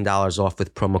 $18 off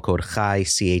with promo code CHAI,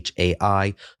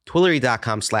 C-H-A-I.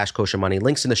 Twillery.com/kosher money.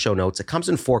 Links in the show notes. It comes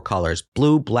in 4 colors: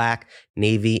 blue, black,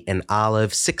 navy, and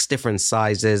olive. 6 different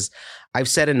sizes. I've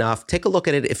said enough. Take a look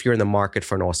at it if you're in the market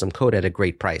for an awesome coat at a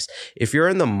great price. If you're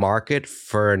in the market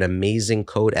for an amazing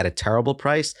coat at a terrible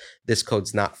price, this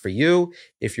coat's not for you.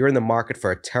 If you're in the market for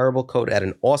a terrible coat at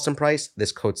an awesome price,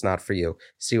 this coat's not for you.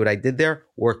 See what I did there?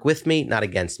 Work with me, not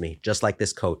against me. Just like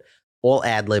this coat. All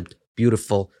ad-libbed.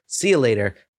 Beautiful. See you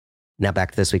later. Now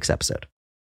back to this week's episode.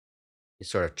 You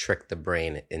sort of tricked the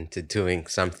brain into doing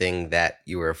something that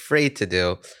you were afraid to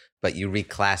do, but you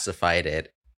reclassified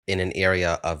it in an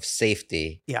area of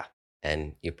safety. Yeah.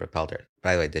 And you propelled her.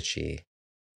 By the way, did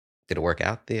it work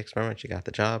out, the experiment? She got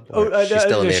the job? She's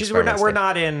still in the experiment we're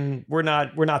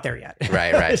not there yet.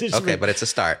 Right. Okay, but it's a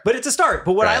start.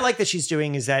 But what I like that she's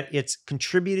doing is that it's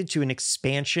contributed to an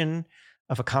expansion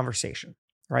of a conversation.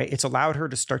 Right. It's allowed her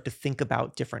to start to think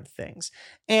about different things.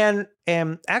 And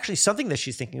actually something that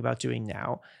she's thinking about doing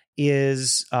now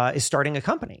is starting a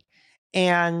company.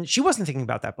 And she wasn't thinking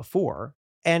about that before.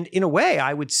 And in a way,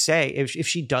 I would say if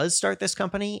she does start this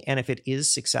company and if it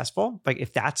is successful, like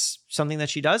if that's something that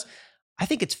she does, I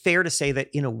think it's fair to say that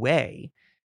in a way,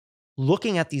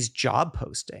 looking at these job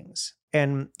postings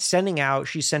and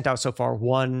she sent out so far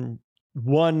one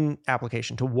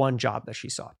application to one job that she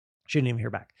saw. She didn't even hear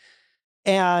back.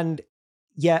 And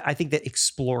yet I think that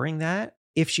exploring that,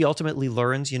 if she ultimately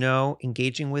learns,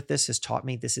 engaging with this has taught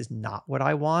me this is not what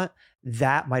I want,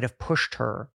 that might have pushed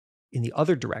her in the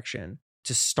other direction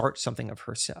to start something of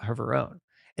her own.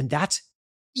 And that's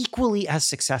equally as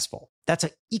successful. That's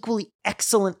an equally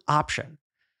excellent option,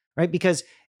 right? Because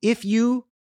if you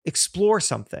explore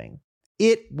something,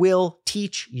 it will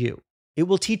teach you. It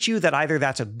will teach you that either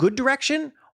that's a good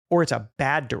direction or it's a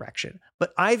bad direction.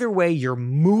 But either way, you're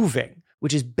moving,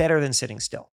 which is better than sitting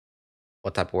still.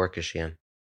 What type of work is she in?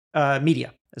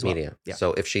 Media as well. Media. Yeah.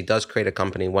 So if she does create a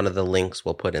company, one of the links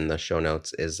we'll put in the show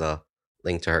notes is a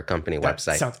link to her company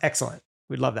website. Sounds excellent.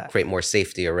 We'd love that. Create more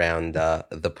safety around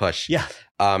the push. Yeah.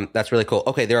 That's really cool.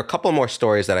 Okay, there are a couple more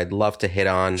stories that I'd love to hit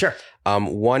on. Sure.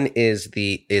 One is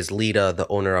Lita, the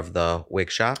owner of the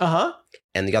wig shop. Uh-huh.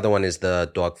 And the other one is the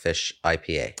Dogfish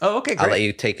IPA. Oh, okay, great. I'll let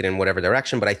you take it in whatever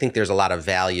direction, but I think there's a lot of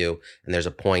value and there's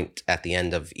a point at the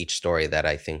end of each story that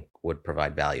I think would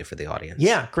provide value for the audience.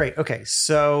 Yeah, great. Okay,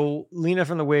 so Lena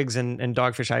from the Wigs and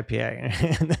Dogfish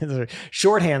IPA. There's a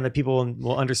shorthand that people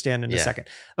will understand in a second.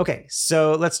 Okay,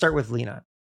 so let's start with Lena.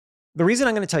 The reason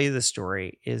I'm going to tell you this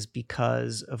story is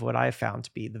because of what I have found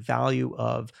to be the value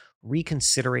of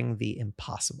reconsidering the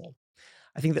impossible.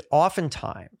 I think that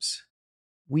oftentimes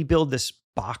we build this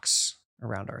box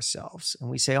around ourselves and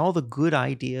we say all the good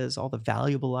ideas, all the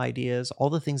valuable ideas, all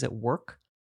the things that work,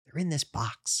 they're in this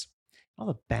box. All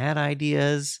the bad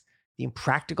ideas, the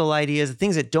impractical ideas, the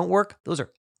things that don't work, those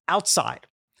are outside.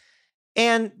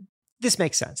 And this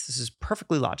makes sense. This is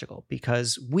perfectly logical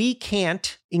because we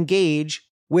can't engage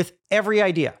with every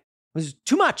idea. It's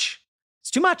too much. It's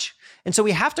too much. And so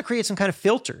we have to create some kind of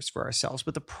filters for ourselves.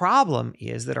 But the problem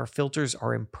is that our filters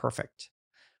are imperfect.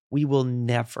 We will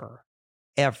never,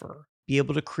 ever be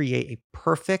able to create a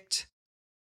perfect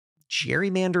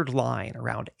gerrymandered line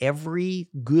around every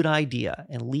good idea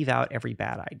and leave out every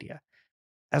bad idea.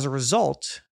 As a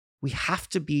result, we have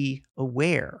to be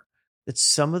aware that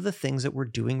some of the things that we're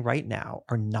doing right now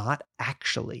are not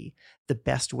actually the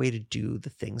best way to do the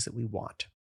things that we want.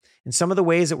 And some of the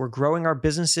ways that we're growing our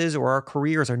businesses or our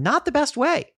careers are not the best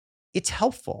way. It's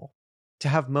helpful to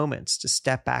have moments to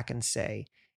step back and say,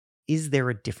 is there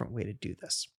a different way to do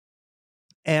this?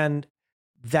 And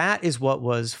that is what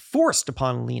was forced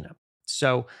upon Lena.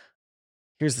 So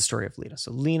here's the story of Lena.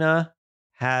 So Lena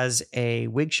has a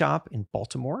wig shop in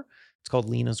Baltimore. It's called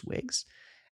Lena's Wigs.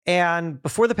 And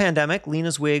before the pandemic,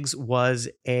 Lena's Wigs was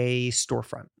a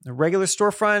storefront, a regular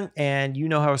storefront. And you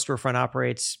know how a storefront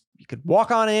operates. You could walk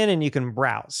on in and you can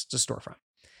browse. It's a storefront.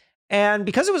 And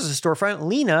because it was a storefront,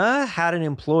 Lena had an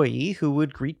employee who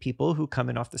would greet people who come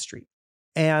in off the street.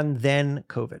 And then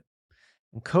COVID.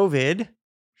 And COVID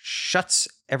shuts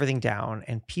everything down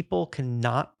and people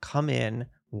cannot come in,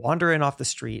 wander in off the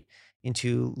street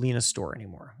into Lena's store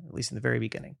anymore, at least in the very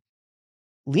beginning.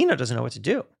 Lena doesn't know what to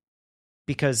do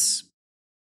because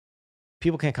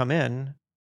people can't come in.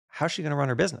 How's she going to run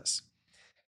her business?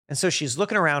 And so she's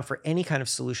looking around for any kind of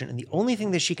solution. And the only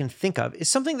thing that she can think of is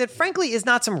something that frankly is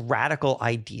not some radical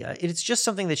idea. It's just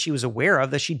something that she was aware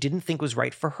of that she didn't think was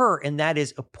right for her. And that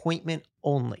is appointment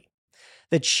only.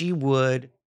 That she would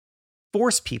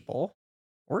force people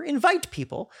or invite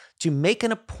people to make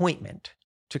an appointment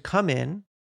to come in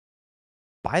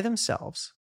by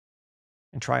themselves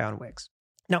and try on wigs.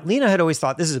 Now, Lena had always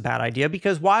thought this is a bad idea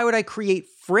because why would I create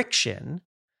friction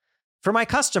for my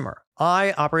customer?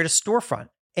 I operate a storefront.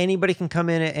 Anybody can come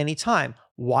in at any time.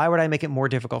 Why would I make it more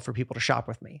difficult for people to shop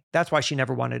with me? That's why she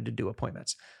never wanted to do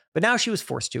appointments. But now she was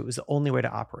forced to. It was the only way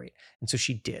to operate. And so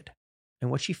she did.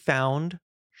 And what she found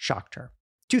shocked her.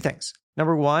 Two things.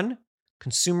 Number one,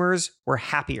 consumers were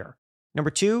happier.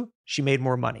 Number two, she made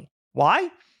more money. Why?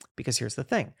 Because here's the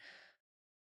thing.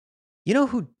 You know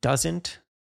who doesn't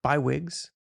buy wigs?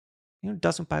 You know who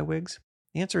doesn't buy wigs?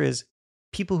 The answer is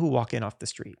people who walk in off the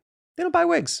street. They don't buy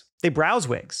wigs. They browse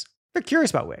wigs. They're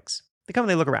curious about wigs. They come and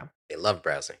they look around. They love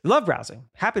browsing. Love browsing.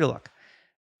 Happy to look.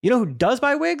 You know who does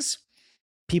buy wigs?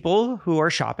 People who are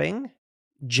shopping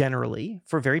generally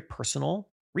for very personal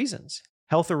reasons,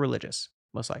 health or religious,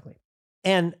 most likely.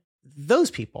 And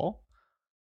those people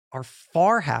are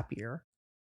far happier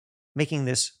making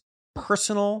this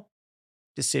personal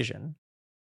decision,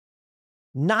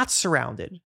 not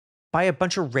surrounded by a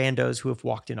bunch of randos who have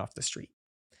walked in off the street.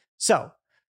 So,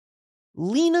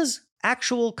 Lena's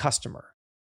actual customer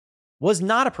was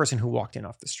not a person who walked in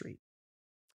off the street.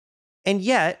 And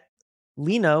yet,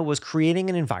 Lena was creating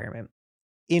an environment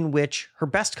in which her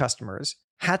best customers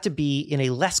had to be in a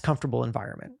less comfortable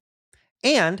environment.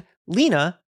 And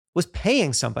Lena was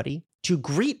paying somebody to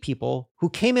greet people who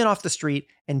came in off the street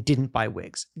and didn't buy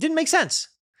wigs. It didn't make sense.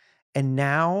 And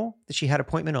now that she had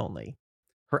appointment only,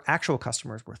 her actual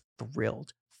customers were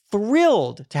thrilled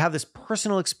to have this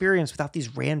personal experience without these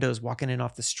randos walking in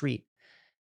off the street.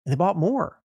 And they bought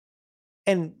more.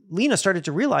 And Lena started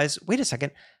to realize, wait a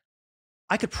second,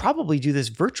 I could probably do this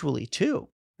virtually too.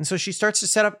 And so she starts to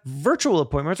set up virtual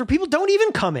appointments where people don't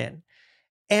even come in.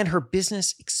 And her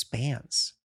business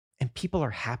expands and people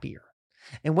are happier.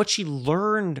 And what she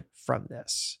learned from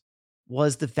this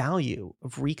was the value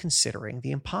of reconsidering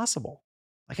the impossible.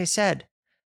 Like I said,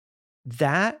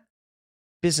 that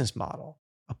business model,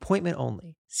 appointment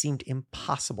only, seemed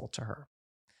impossible to her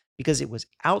because it was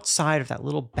outside of that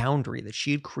little boundary that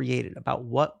she had created about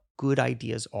what good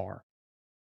ideas are.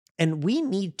 And we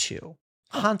need to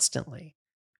constantly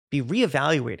be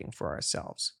reevaluating for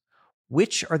ourselves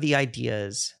which are the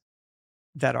ideas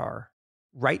that are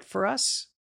right for us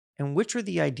and which are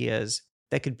the ideas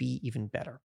that could be even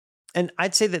better. And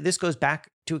I'd say that this goes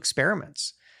back to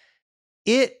experiments.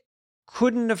 It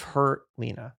couldn't have hurt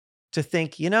Lena to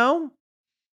think,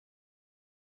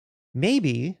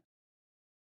 maybe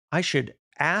I should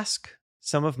ask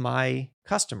some of my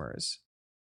customers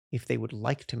if they would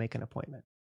like to make an appointment.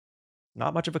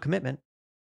 Not much of a commitment.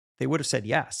 They would have said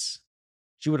yes.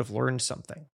 She would have learned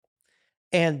something.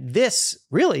 And this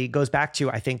really goes back to,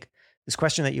 I think, this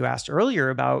question that you asked earlier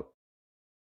about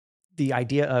the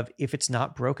idea of if it's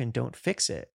not broken, don't fix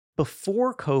it.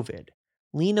 Before COVID,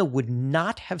 Lena would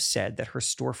not have said that her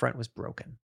storefront was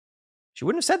broken. She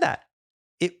wouldn't have said that.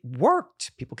 It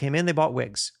worked. People came in, they bought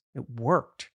wigs. It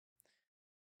worked.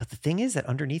 But the thing is that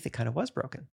underneath it kind of was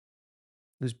broken.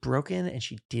 It was broken and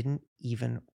she didn't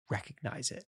even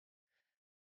recognize it.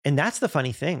 And that's the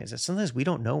funny thing, is that sometimes we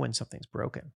don't know when something's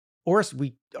broken, or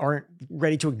we aren't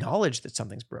ready to acknowledge that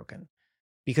something's broken.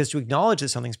 Because to acknowledge that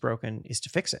something's broken is to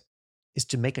fix it, is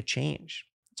to make a change.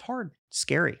 It's hard,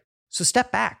 scary. So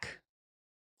step back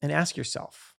and ask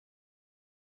yourself,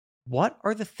 what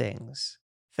are the things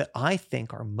that I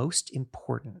think are most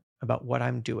important about what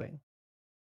I'm doing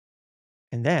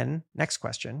And then, next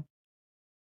question,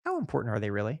 how important are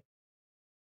they really?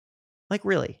 Like,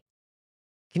 really?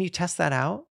 Can you test that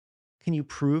out? Can you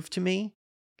prove to me?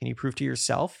 Can you prove to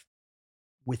yourself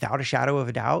without a shadow of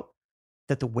a doubt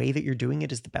that the way that you're doing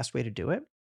it is the best way to do it?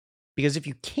 Because if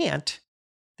you can't,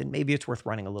 then maybe it's worth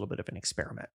running a little bit of an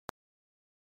experiment.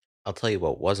 I'll tell you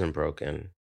what wasn't broken.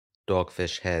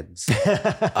 Dogfish Head's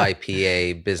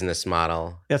IPA business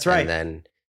model. That's right. And then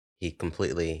he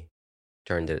completely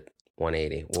turned it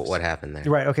 180. What happened there?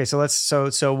 Right. Okay.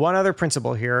 So one other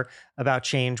principle here about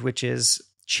change, which is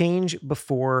change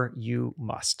before you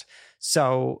must.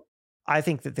 So I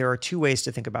think that there are two ways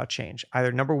to think about change.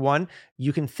 Either number one,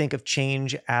 you can think of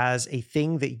change as a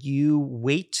thing that you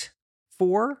wait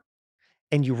for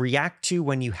and you react to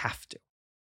when you have to.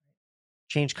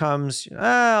 Change comes,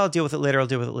 I'll deal with it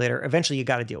later. Eventually you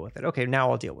got to deal with it. Okay,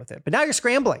 now I'll deal with it. But now you're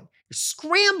scrambling. You're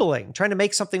scrambling, trying to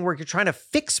make something work. You're trying to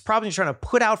fix problems. You're trying to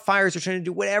put out fires. You're trying to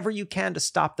do whatever you can to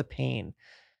stop the pain.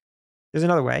 There's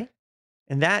another way,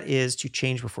 and that is to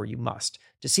change before you must.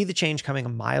 To see the change coming a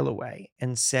mile away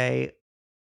and say,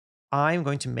 I'm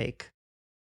going to make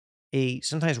a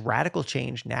sometimes radical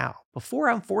change now before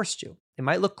I'm forced to. It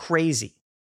might look crazy,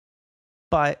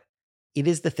 but it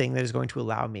is the thing that is going to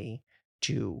allow me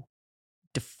to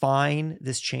define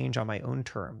this change on my own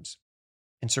terms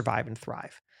and survive and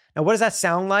thrive. Now, what does that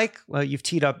sound like? Well, you've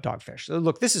teed up Dogfish.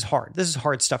 Look, this is hard. This is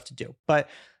hard stuff to do, but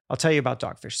I'll tell you about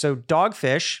Dogfish. So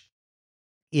Dogfish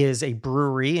is a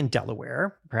brewery in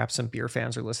Delaware. Perhaps some beer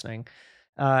fans are listening,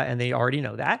 and they already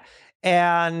know that.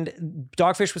 And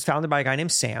Dogfish was founded by a guy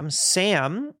named Sam.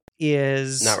 Sam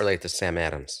is not related to Sam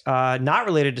Adams. Not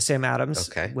related to Sam Adams.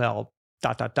 Okay. Well, ...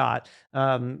 You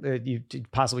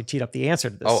possibly teed up the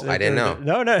answer to this. Oh, I didn't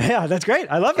know. No. Yeah, that's great.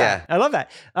 I love that. Yeah. I love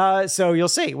that. So you'll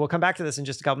see. We'll come back to this in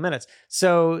just a couple minutes.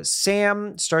 So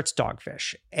Sam starts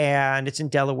Dogfish, and it's in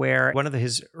Delaware. One of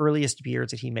his earliest beers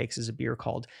that he makes is a beer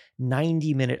called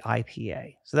 90-Minute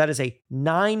IPA. So that is a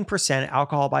 9%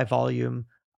 alcohol by volume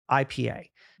IPA.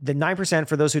 The 9%,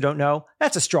 for those who don't know,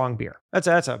 that's a strong beer. Puts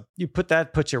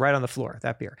you right on the floor,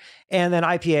 that beer. And then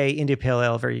IPA, India Pale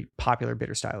Ale, very popular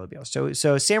bitter style of beer.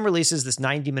 So Sam releases this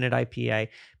 90-minute IPA.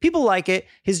 People like it.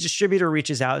 His distributor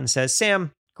reaches out and says,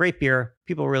 Sam, great beer.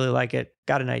 People really like it.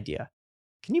 Got an idea.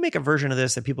 Can you make a version of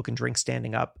this that people can drink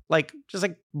standing up? Just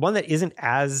one that isn't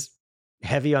as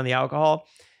heavy on the alcohol?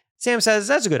 Sam says,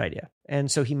 that's a good idea.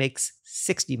 And so he makes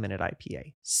 60-minute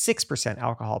IPA, 6%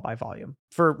 alcohol by volume.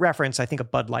 For reference, I think a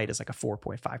Bud Light is like a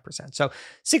 4.5%. So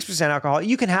 6% alcohol.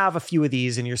 You can have a few of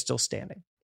these and you're still standing.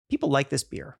 People like this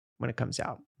beer when it comes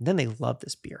out. And then they love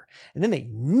this beer. And then they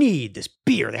need this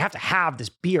beer. They have to have this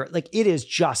beer. It is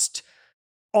just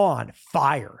on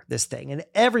fire, this thing. And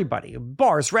everybody,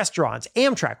 bars, restaurants,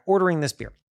 Amtrak, ordering this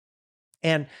beer.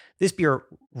 And this beer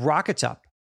rockets up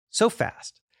so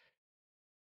fast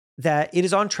that it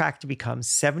is on track to become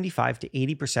 75 to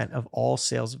 80% of all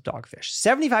sales of Dogfish.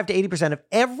 75 to 80% of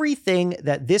everything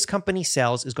that this company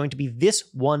sells is going to be this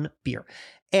one beer.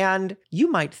 And you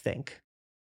might think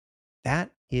that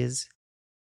is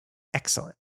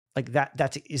excellent.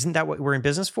 Isn't that what we're in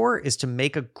business for? Is to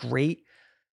make a great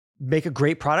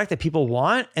product that people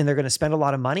want and they're going to spend a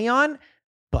lot of money on.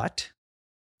 But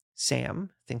Sam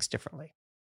thinks differently.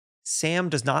 Sam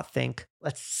does not think,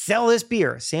 let's sell this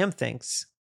beer. Sam thinks,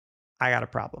 I got a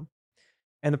problem.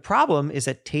 And the problem is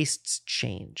that tastes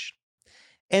change.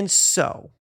 And so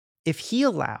if he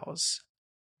allows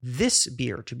this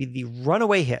beer to be the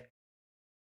runaway hit,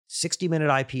 60-minute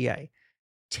IPA,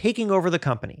 taking over the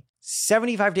company,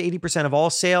 75 to 80% of all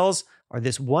sales are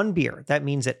this one beer. That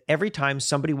means that every time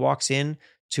somebody walks in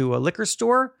to a liquor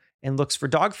store and looks for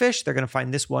Dogfish, they're going to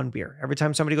find this one beer. Every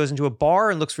time somebody goes into a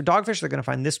bar and looks for Dogfish, they're going to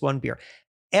find this one beer.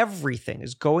 Everything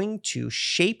is going to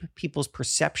shape people's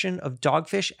perception of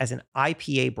Dogfish as an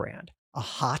IPA brand, a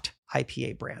hot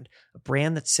IPA brand, a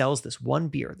brand that sells this one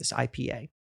beer, this IPA.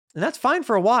 And that's fine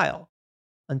for a while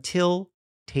until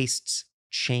tastes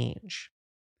change.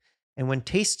 And when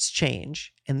tastes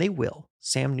change, and they will,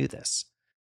 Sam knew this,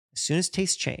 as soon as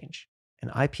tastes change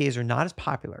and IPAs are not as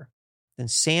popular, then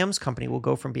Sam's company will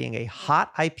go from being a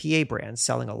hot IPA brand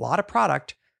selling a lot of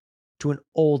product to an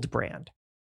old brand.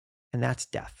 And that's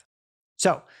death.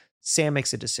 So Sam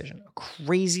makes a decision, a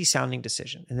crazy sounding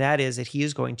decision. And that is that he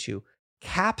is going to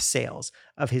cap sales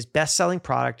of his best-selling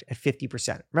product at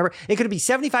 50%. Remember, it could be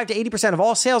 75 to 80% of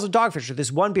all sales of Dogfish or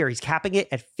this one beer. He's capping it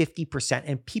at 50%.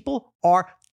 And people are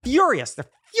furious. They're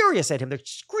furious at him. They're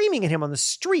screaming at him on the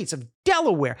streets of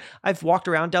Delaware. I've walked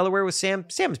around Delaware with Sam.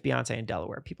 Sam is Beyonce in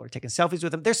Delaware. People are taking selfies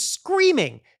with him. They're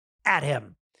screaming at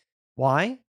him.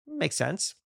 Why? Makes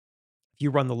sense. If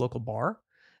you run the local bar,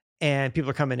 and people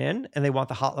are coming in and they want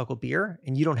the hot local beer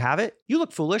and you don't have it, you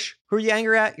look foolish. Who are you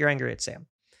angry at? You're angry at Sam.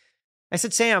 I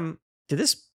said, Sam, did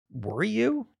this worry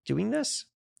you doing this?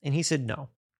 And he said, no,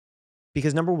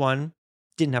 because number one,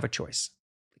 didn't have a choice.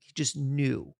 He just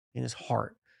knew in his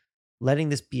heart, letting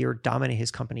this beer dominate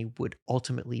his company would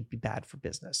ultimately be bad for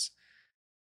business.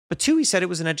 But two, he said it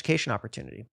was an education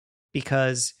opportunity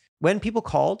because when people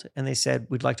called and they said,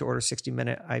 we'd like to order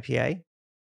 60-minute IPA,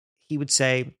 he would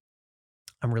say,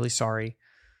 I'm really sorry.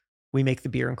 We make the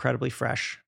beer incredibly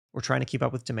fresh. We're trying to keep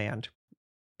up with demand.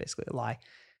 Basically a lie.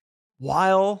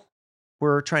 While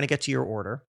we're trying to get to your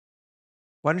order,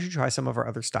 why don't you try some of our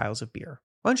other styles of beer?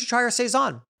 Why don't you try our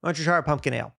Saison? Why don't you try our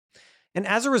pumpkin ale? And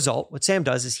as a result, what Sam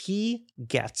does is he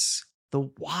gets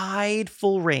the wide,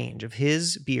 full range of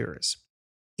his beers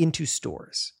into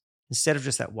stores instead of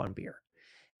just that one beer.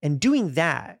 And doing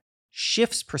that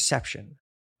shifts perception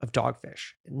of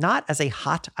Dogfish, not as a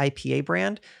hot IPA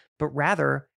brand, but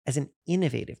rather as an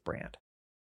innovative brand.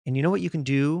 And you know what you can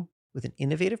do with an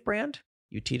innovative brand?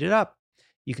 You teed it up.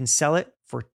 You can sell it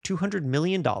for $200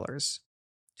 million to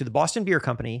the Boston Beer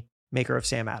Company, maker of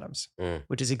Sam Adams,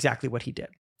 which is exactly what he did.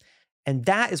 And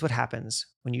that is what happens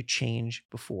when you change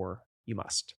before you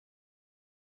must.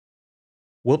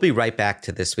 We'll be right back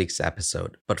to this week's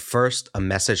episode, but first, a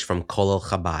message from Kolel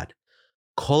Chabad.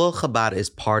 Kolel Chabad is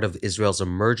part of Israel's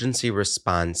emergency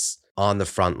response on the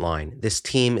front line. This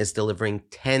team is delivering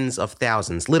tens of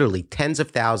thousands, literally tens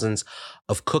of thousands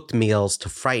of cooked meals to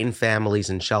frightened families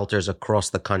and shelters across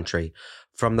the country.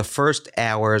 From the first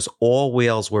hours, all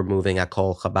wheels were moving at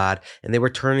Kolel Chabad, and they were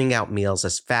turning out meals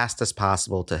as fast as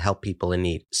possible to help people in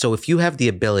need. So if you have the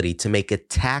ability to make a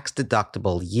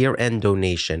tax-deductible year-end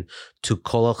donation to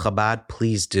Kolel Chabad,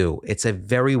 please do. It's a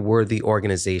very worthy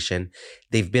organization.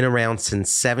 They've been around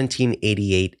since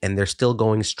 1788, and they're still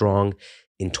going strong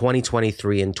in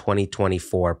 2023 and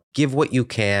 2024. Give what you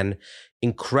can.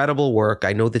 Incredible work.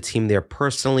 I know the team there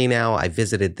personally now. I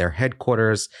visited their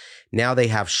headquarters. Now they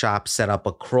have shops set up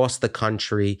across the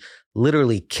country,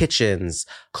 literally kitchens,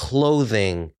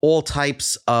 clothing, all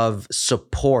types of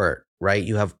support, right?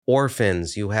 You have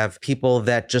orphans, you have people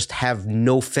that just have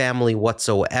no family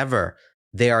whatsoever.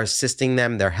 They are assisting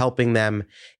them, they're helping them,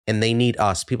 and they need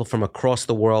us, people from across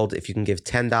the world. If you can give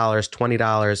 $10,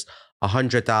 $20,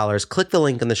 $100. Click the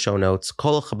link in the show notes,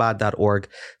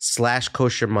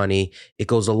 kolelchabad.org/kosher money. It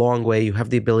goes a long way. You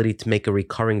have the ability to make a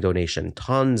recurring donation.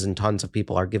 Tons and tons of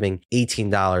people are giving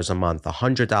 $18 a month,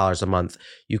 $100 a month.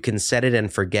 You can set it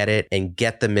and forget it and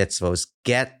get the mitzvos,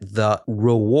 get the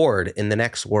reward in the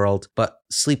next world, but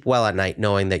sleep well at night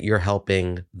knowing that you're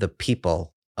helping the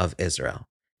people of Israel.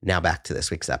 Now back to this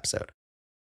week's episode.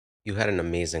 You had an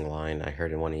amazing line I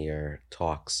heard in one of your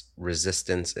talks.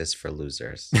 Resistance is for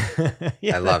losers.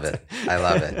 Yeah, I love it. I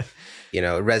love it. You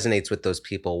know, it resonates with those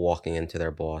people walking into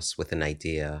their boss with an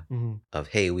idea of,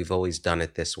 hey, we've always done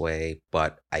it this way,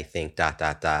 but I think ...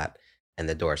 and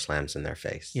the door slams in their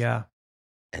face. Yeah.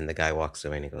 And the guy walks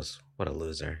away and he goes, what a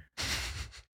loser.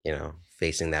 You know,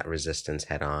 facing that resistance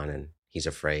head on, and he's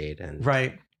afraid. And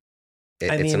right.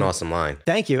 It's an awesome line.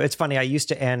 Thank you. It's funny. A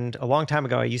long time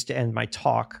ago, I used to end my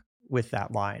talk with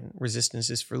that line, resistance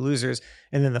is for losers.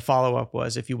 And then the follow-up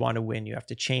was, if you want to win, you have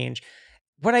to change.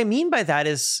 What I mean by that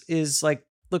is like,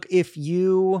 look, if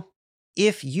you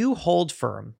hold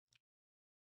firm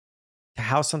to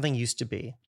how something used to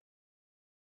be,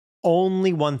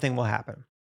 only one thing will happen.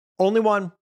 Only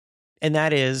one. And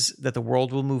that is that the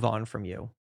world will move on from you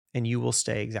and you will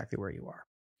stay exactly where you are.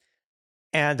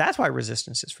 And that's why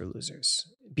resistance is for losers,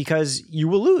 because you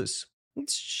will lose.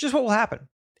 It's just what will happen.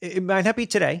 It might not be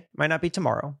today, it might not be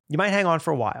tomorrow. You might hang on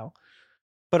for a while.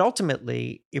 But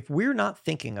ultimately, if we're not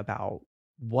thinking about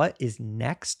what is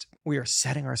next, we are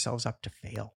setting ourselves up to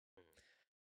fail.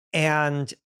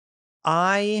 And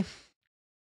I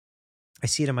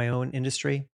see it in my own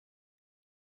industry.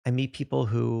 I meet people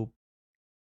who,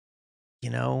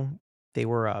 they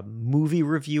were a movie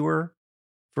reviewer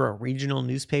for a regional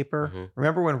newspaper. Mm-hmm.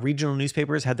 Remember when regional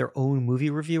newspapers had their own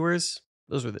movie reviewers?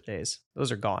 Those were the days.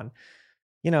 Those are gone.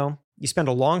 You spend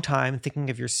a long time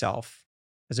thinking of yourself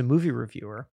as a movie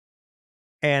reviewer,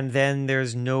 and then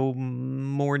there's no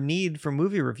more need for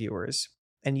movie reviewers.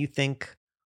 And you think,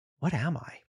 what am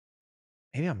I?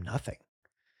 Maybe I'm nothing.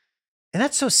 And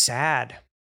that's so sad,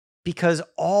 because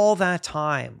all that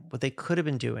time, what they could have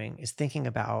been doing is thinking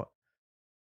about,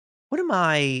 what am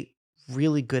I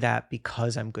really good at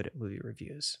because I'm good at movie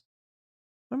reviews?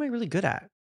 What am I really good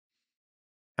at?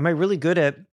 Am I really good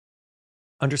at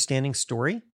understanding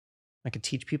story? I could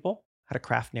teach people how to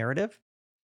craft narrative.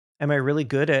 Am I really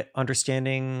good at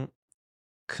understanding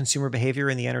consumer behavior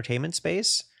in the entertainment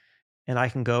space and I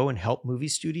can go and help movie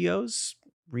studios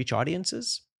reach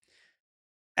audiences?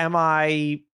 Am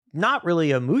I not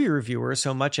really a movie reviewer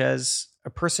so much as a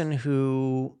person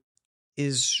who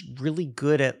is really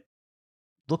good at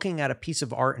looking at a piece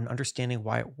of art and understanding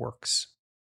why it works?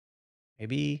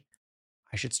 Maybe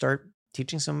I should start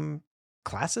teaching some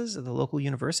classes at the local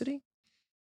university.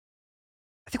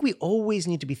 I think we always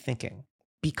need to be thinking,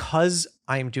 because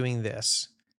I am doing this,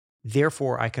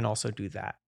 therefore I can also do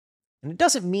that. And it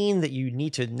doesn't mean that you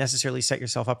need to necessarily set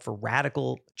yourself up for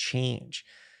radical change.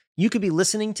 You could be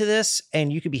listening to this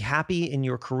and you could be happy in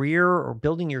your career or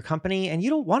building your company, and you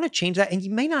don't want to change that, and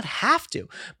you may not have to,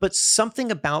 but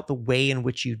something about the way in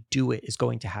which you do it is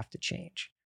going to have to change,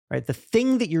 right? The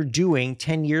thing that you're doing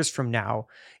 10 years from now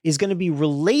is going to be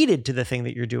related to the thing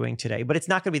that you're doing today, but it's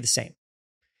not going to be the same.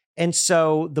 And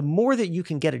so the more that you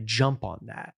can get a jump on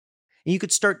that, and you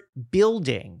could start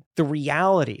building the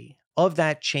reality of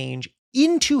that change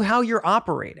into how you're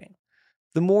operating,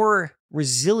 the more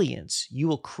resilience you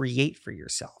will create for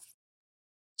yourself.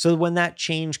 So when that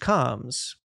change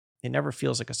comes, it never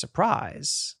feels like a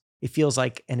surprise. It feels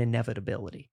like an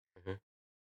inevitability. Mm-hmm.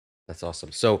 That's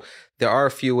awesome. So there are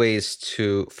a few ways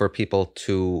for people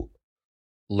to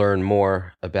learn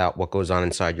more about what goes on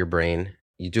inside your brain.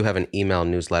 You do have an email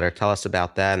newsletter. Tell us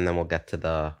about that, and then we'll get to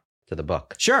the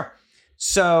book. Sure.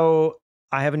 So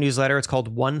I have a newsletter. It's called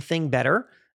One Thing Better.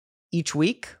 Each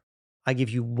week, I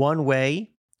give you one way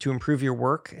to improve your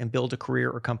work and build a career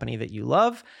or company that you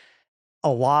love. A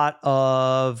lot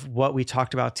of what we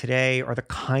talked about today are the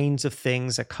kinds of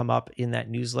things that come up in that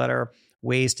newsletter.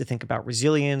 Ways to think about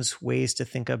resilience, ways to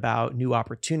think about new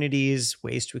opportunities,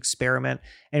 ways to experiment.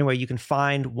 Anyway, you can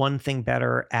find One Thing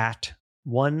Better at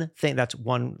one thing, that's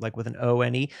one like with an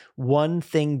O-N-E,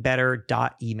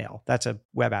 onethingbetter.email. That's a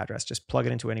web address. Just plug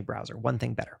it into any browser. One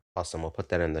Thing Better. Awesome. We'll put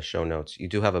that in the show notes. You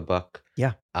do have a book.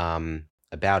 Yeah.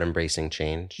 About embracing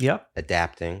change. Yep.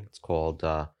 Adapting. It's called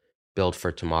Build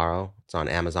for Tomorrow. It's on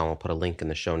Amazon. We'll put a link in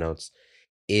the show notes.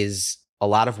 Is a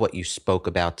lot of what you spoke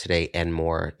about today and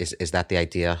more, is that the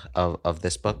idea of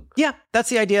this book? Yeah, that's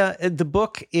the idea. The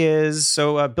book is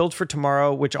Build for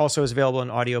Tomorrow, which also is available in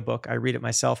audiobook. I read it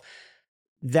myself.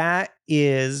 That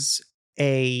is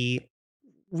a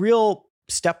real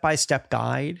step-by-step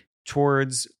guide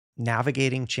towards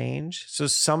navigating change. So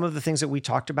some of the things that we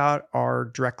talked about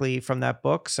are directly from that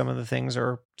book. Some of the things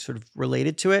are sort of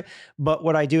related to it. But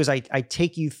what I do is I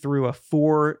take you through a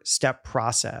 4-step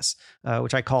process,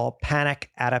 which I call panic,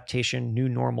 adaptation, new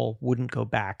normal, wouldn't go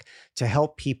back, to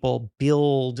help people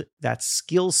build that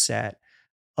skill set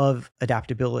of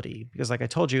adaptability. Because like I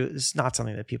told you, it's not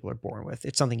something that people are born with.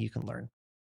 It's something you can learn.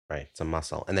 Right. It's a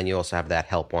muscle. And then you also have that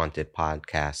Help Wanted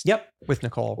podcast. Yep. With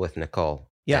Nicole.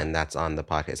 Yeah. And that's on the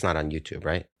podcast. It's not on YouTube,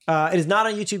 right? It is not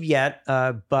on YouTube yet,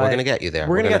 but we're going to get you there.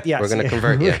 We're going to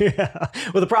convert you. Yeah.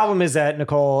 Well, the problem is that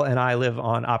Nicole and I live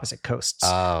on opposite coasts.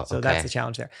 Oh, so that's the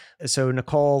challenge there. So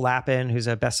Nicole Lappin, who's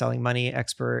a best-selling money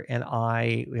expert, and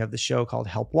we have the show called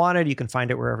Help Wanted. You can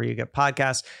find it wherever you get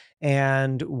podcasts.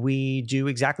 And we do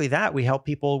exactly that. We help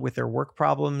people with their work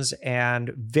problems.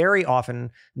 And very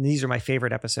often, and these are my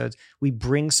favorite episodes, we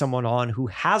bring someone on who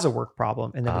has a work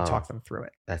problem, and then we talk them through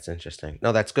it. That's interesting.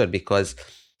 No, that's good, because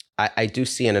I do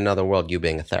see in another world you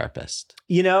being a therapist,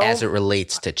 as it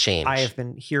relates to change. I have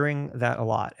been hearing that a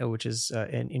lot, which is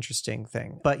an interesting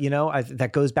thing. But, that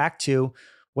goes back to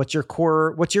what's your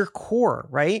core,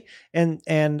 right?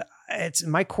 And it's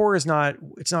my core it's not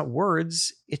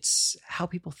words, it's how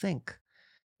people think.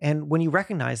 And when you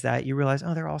recognize that, you realize,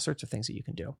 there are all sorts of things that you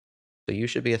can do. So you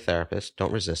should be a therapist.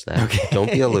 Don't resist that. Okay.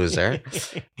 Don't be a loser.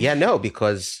 Yeah, no,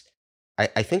 because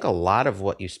I think a lot of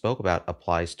what you spoke about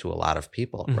applies to a lot of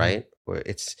people, mm-hmm. right? Where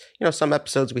it's, some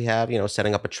episodes we have,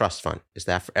 setting up a trust fund. Is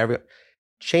that for every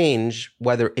change,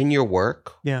 whether in your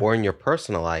work or in your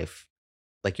personal life?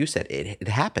 Like you said, it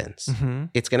happens. Mm-hmm.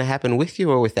 It's going to happen with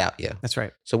you or without you. That's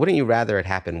right. So wouldn't you rather it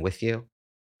happen with you?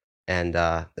 And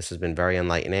this has been very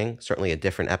enlightening, certainly a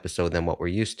different episode than what we're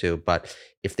used to. But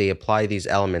if they apply these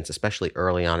elements, especially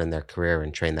early on in their career,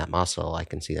 and train that muscle, I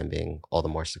can see them being all the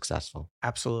more successful.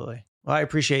 Absolutely. Well, I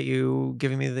appreciate you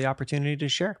giving me the opportunity to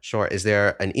share. Sure. Is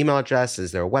there an email address?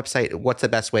 Is there a website? What's the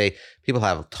best way? People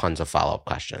have tons of follow-up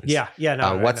questions. Yeah.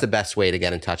 What's the best way to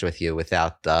get in touch with you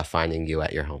without finding you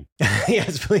at your home?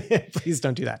 Yes, please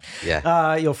don't do that.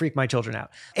 Yeah. You'll freak my children out.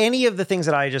 Any of the things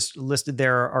that I just listed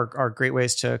there are great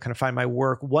ways to kind of find my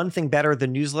work. One Thing Better, the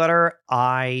newsletter,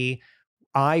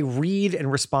 I read and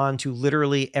respond to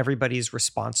literally everybody's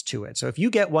response to it. So if you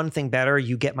get One Thing Better,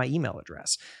 you get my email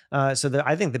address. I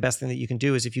think the best thing that you can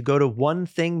do is if you go to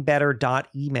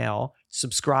onethingbetter.email,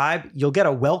 subscribe, you'll get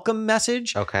a welcome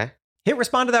message. Okay. Hit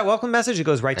respond to that welcome message. It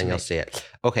goes right to and me. you'll see it.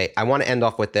 Okay, I want to end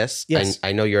off with this. Yes.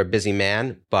 I know you're a busy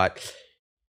man, but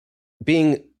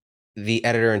being the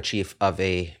editor-in-chief of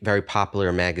a very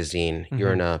popular magazine,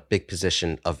 you're in a big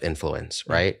position of influence,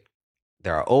 right?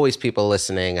 There are always people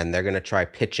listening, and they're going to try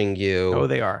pitching you. Oh,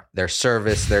 they are. Their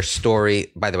service, their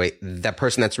story. By the way, that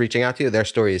person that's reaching out to you, their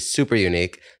story is super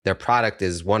unique. Their product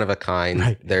is one of a kind.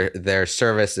 Right. Their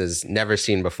service is never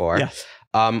seen before. Yeah.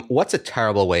 What's a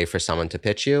terrible way for someone to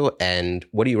pitch you? And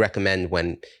what do you recommend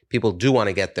when people do want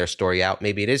to get their story out?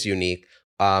 Maybe it is unique.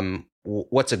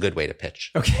 What's a good way to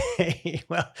pitch? Okay.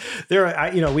 Well,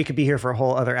 we could be here for a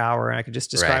whole other hour and I could just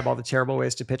describe all the terrible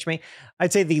ways to pitch me.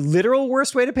 I'd say the literal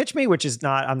worst way to pitch me, which is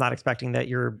I'm not expecting that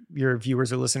your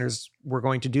viewers or listeners were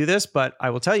going to do this, but I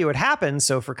will tell you it happens.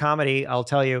 So for comedy, I'll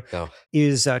tell you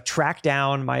is track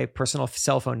down my personal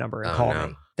cell phone number and call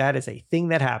me. That is a thing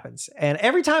that happens. And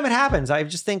every time it happens, I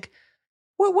just think,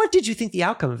 what did you think the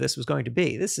outcome of this was going to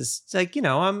be? This is like,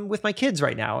 I'm with my kids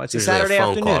right now. It's a Saturday phone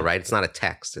afternoon. Call, right? It's not a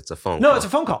text. It's a phone call. No, it's a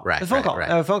phone call. Right. It's a phone call. Right.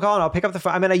 A phone call, and I'll pick up the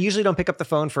phone. I mean, I usually don't pick up the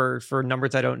phone for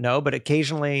numbers I don't know, but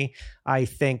occasionally I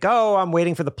think, I'm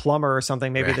waiting for the plumber or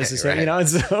something. Maybe this is it, And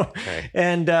so,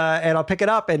 and I'll pick it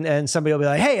up and somebody will be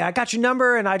like, hey, I got your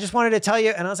number and I just wanted to tell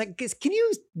you. And I was like, can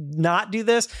you not do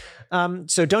this?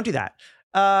 So don't do that.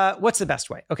 What's the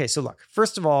best way? Okay. So look,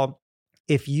 first of all,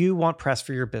 if you want press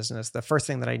for your business, the first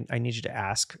thing that I need you to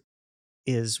ask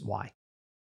is why?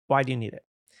 Why do you need it?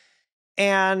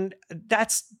 And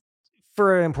that's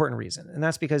for an important reason. And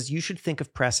that's because you should think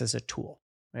of press as a tool,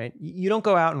 right? You don't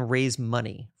go out and raise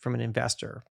money from an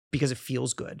investor because it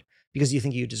feels good, because you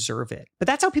think you deserve it. But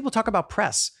that's how people talk about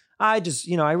press. I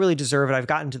really deserve it. I've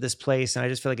gotten to this place and I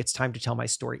just feel like it's time to tell my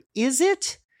story. Is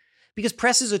it? Because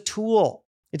press is a tool.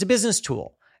 It's a business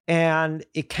tool and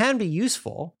it can be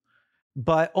useful,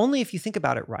 but only if you think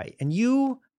about it right. And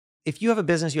if you have a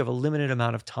business, you have a limited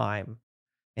amount of time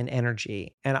and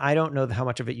energy. And I don't know how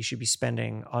much of it you should be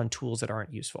spending on tools that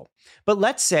aren't useful. But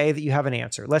let's say that you have an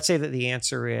answer. Let's say that the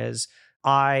answer is,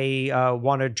 I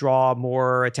want to draw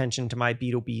more attention to my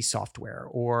B2B software,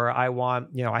 or I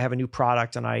have a new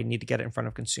product and I need to get it in front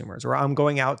of consumers, or I'm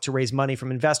going out to raise money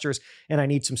from investors and I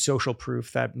need some social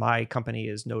proof that my company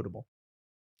is notable.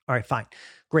 All right, fine.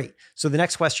 Great. So the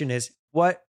next question is,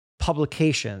 what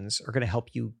publications are going to help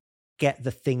you get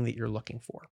the thing that you're looking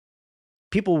for?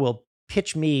 People will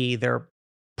pitch me their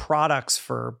products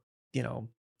for,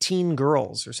 teen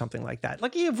girls or something like that.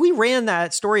 Like if we ran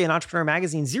that story in Entrepreneur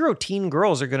Magazine, 0 teen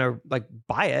girls are going to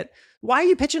buy it. Why are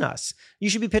you pitching us? You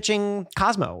should be pitching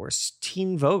Cosmo or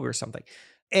Teen Vogue or something.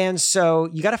 And so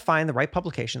you got to find the right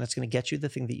publication that's going to get you the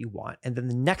thing that you want. And then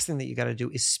the next thing that you got to do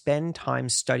is spend time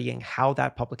studying how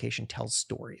that publication tells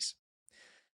stories.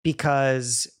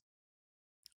 Because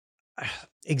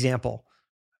example,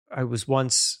 I was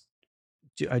once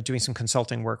doing some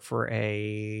consulting work for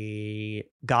a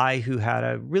guy who had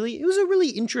it was a really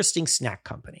interesting snack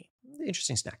company.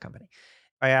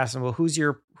 I asked him, well, who's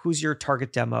your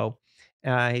target demo?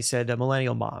 He said,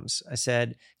 millennial moms. I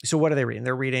said, so what are they reading?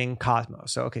 They're reading Cosmo.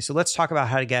 So, okay, so let's talk about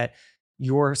how to get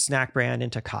your snack brand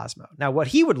into Cosmo. Now, what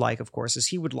he would like, of course, is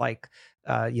he would like,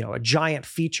 a giant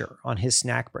feature on his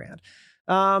snack brand.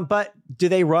 But do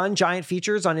they run giant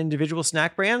features on individual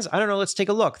snack brands? I don't know. Let's take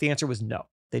a look. The answer was no,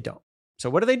 they don't. So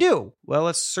what do? Well,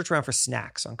 let's search around for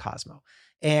snacks on Cosmo.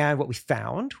 And what we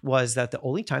found was that the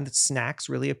only time that snacks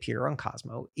really appear on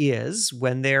Cosmo is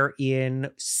when they're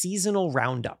in seasonal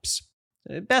roundups.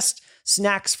 Best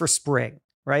snacks for spring,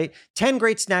 right? 10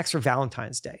 great snacks for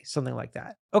Valentine's Day, something like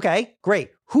that. Okay,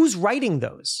 great. Who's writing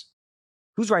those?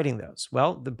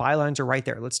 Well, the bylines are right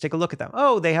there. Let's take a look at them.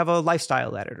 Oh, they have a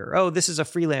lifestyle editor. Oh, this is a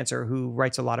freelancer who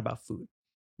writes a lot about food.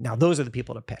 Now, those are the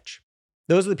people to pitch.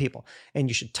 Those are the people. And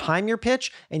you should time your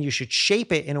pitch and you should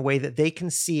shape it in a way that they can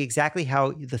see exactly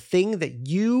how the thing that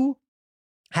you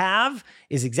have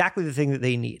is exactly the thing that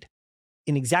they need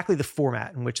in exactly the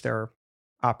format in which they're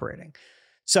operating.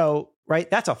 So, right,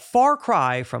 that's a far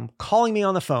cry from calling me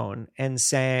on the phone and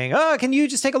saying, oh, can you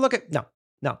just take a look at... No.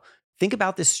 Think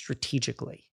about this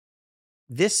strategically.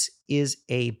 This is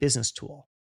a business tool.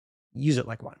 Use it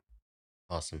like one.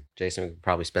 Awesome. Jason, we could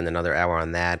probably spend another hour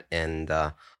on that and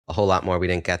a whole lot more we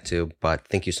didn't get to, but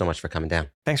thank you so much for coming down.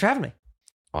 Thanks for having me.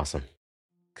 Awesome.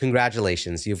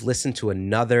 Congratulations. You've listened to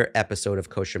another episode of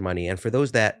Kosher Money. And for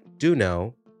those that do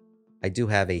know, I do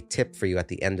have a tip for you at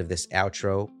the end of this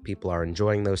outro. People are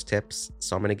enjoying those tips,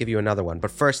 so I'm going to give you another one.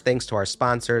 But first, thanks to our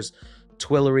sponsors,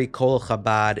 Twillery, Kol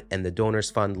Chabad, and the Donors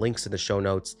Fund. Links in the show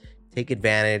notes. Take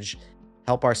advantage.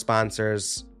 Help our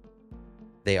sponsors.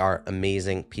 They are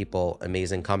amazing people,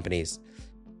 amazing companies.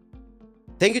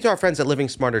 Thank you to our friends at Living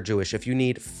Smarter Jewish. If you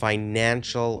need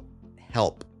financial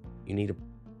help. You need to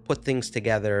put things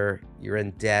together. You're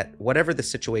in debt. Whatever the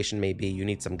situation may be, you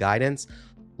need some guidance.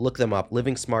 Look them up,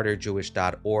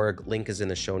 livingsmarterjewish.org. Link is in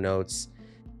the show notes.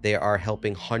 They are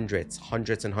helping hundreds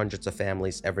and hundreds of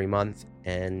families every month.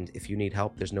 And if you need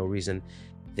help, there's no reason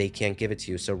they can't give it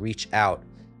to you. So reach out.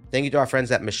 Thank you to our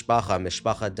friends at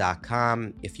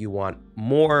mishpacha.com. If you want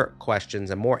more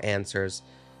questions and more answers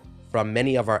from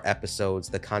many of our episodes,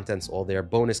 the content's all there.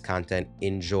 Bonus content.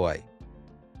 Enjoy.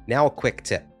 Now a quick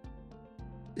tip.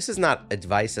 This is not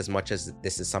advice as much as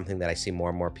this is something that I see more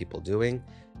and more people doing.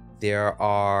 There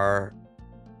are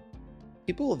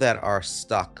people that are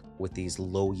stuck with these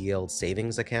low yield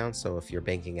savings accounts. So if you're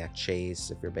banking at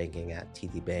Chase, if you're banking at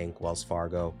TD Bank, Wells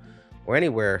Fargo, or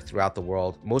anywhere throughout the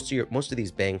world, most of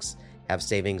these banks have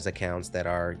savings accounts that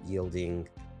are yielding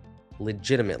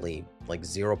legitimately like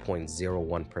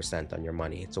 0.01% on your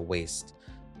money. It's a waste.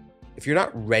 If you're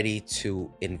not ready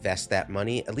to invest that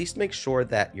money, at least make sure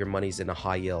that your money's in a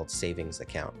high yield savings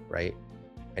account, right?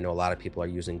 I know a lot of people are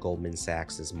using Goldman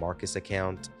Sachs's Marcus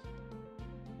account.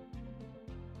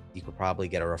 You could probably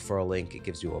get a referral link. It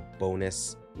gives you a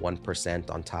bonus 1%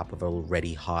 on top of a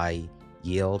already high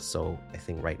yield. So I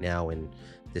think right now in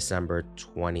December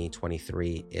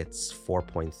 2023, it's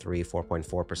 4.3,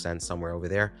 4.4%, somewhere over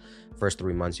there. First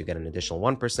 3 months, you get an additional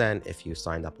 1% if you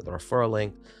signed up with a referral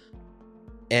link.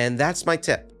 And that's my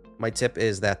tip. My tip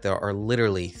is that there are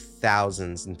literally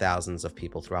thousands and thousands of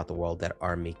people throughout the world that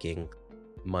are making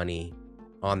money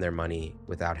on their money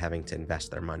without having to invest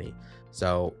their money.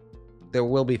 So there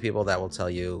will be people that will tell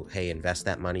you, hey, invest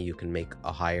that money, you can make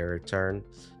a higher return.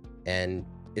 And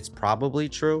it's probably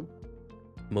true.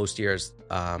 Most years,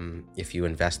 if you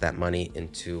invest that money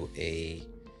into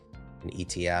an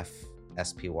ETF,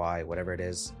 SPY, whatever it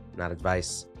is, not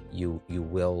advice, you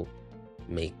will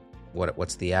make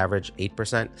what's the average?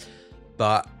 8%.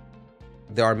 But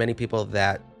there are many people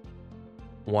that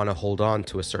want to hold on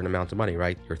to a certain amount of money,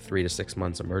 right? Your 3 to 6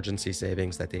 months emergency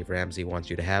savings that Dave Ramsey wants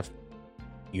you to have.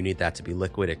 You need that to be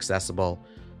liquid, accessible.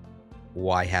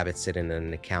 Why have it sit in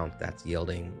an account that's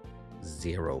yielding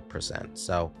 0%?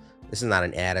 So this is not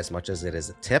an ad as much as it is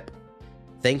a tip.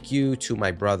 Thank you to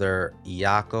my brother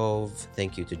Yaakov.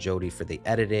 Thank you to Jody for the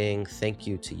editing. Thank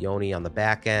you to Yoni on the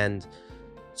back end.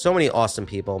 So many awesome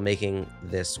people making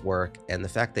this work. And the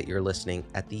fact that you're listening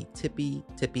at the tippy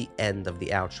end of the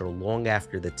outro, long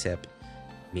after the tip,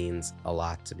 means a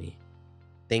lot to me.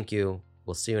 Thank you.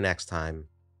 We'll see you next time.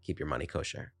 Keep your money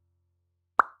kosher.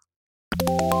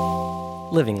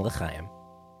 Living L'chaim.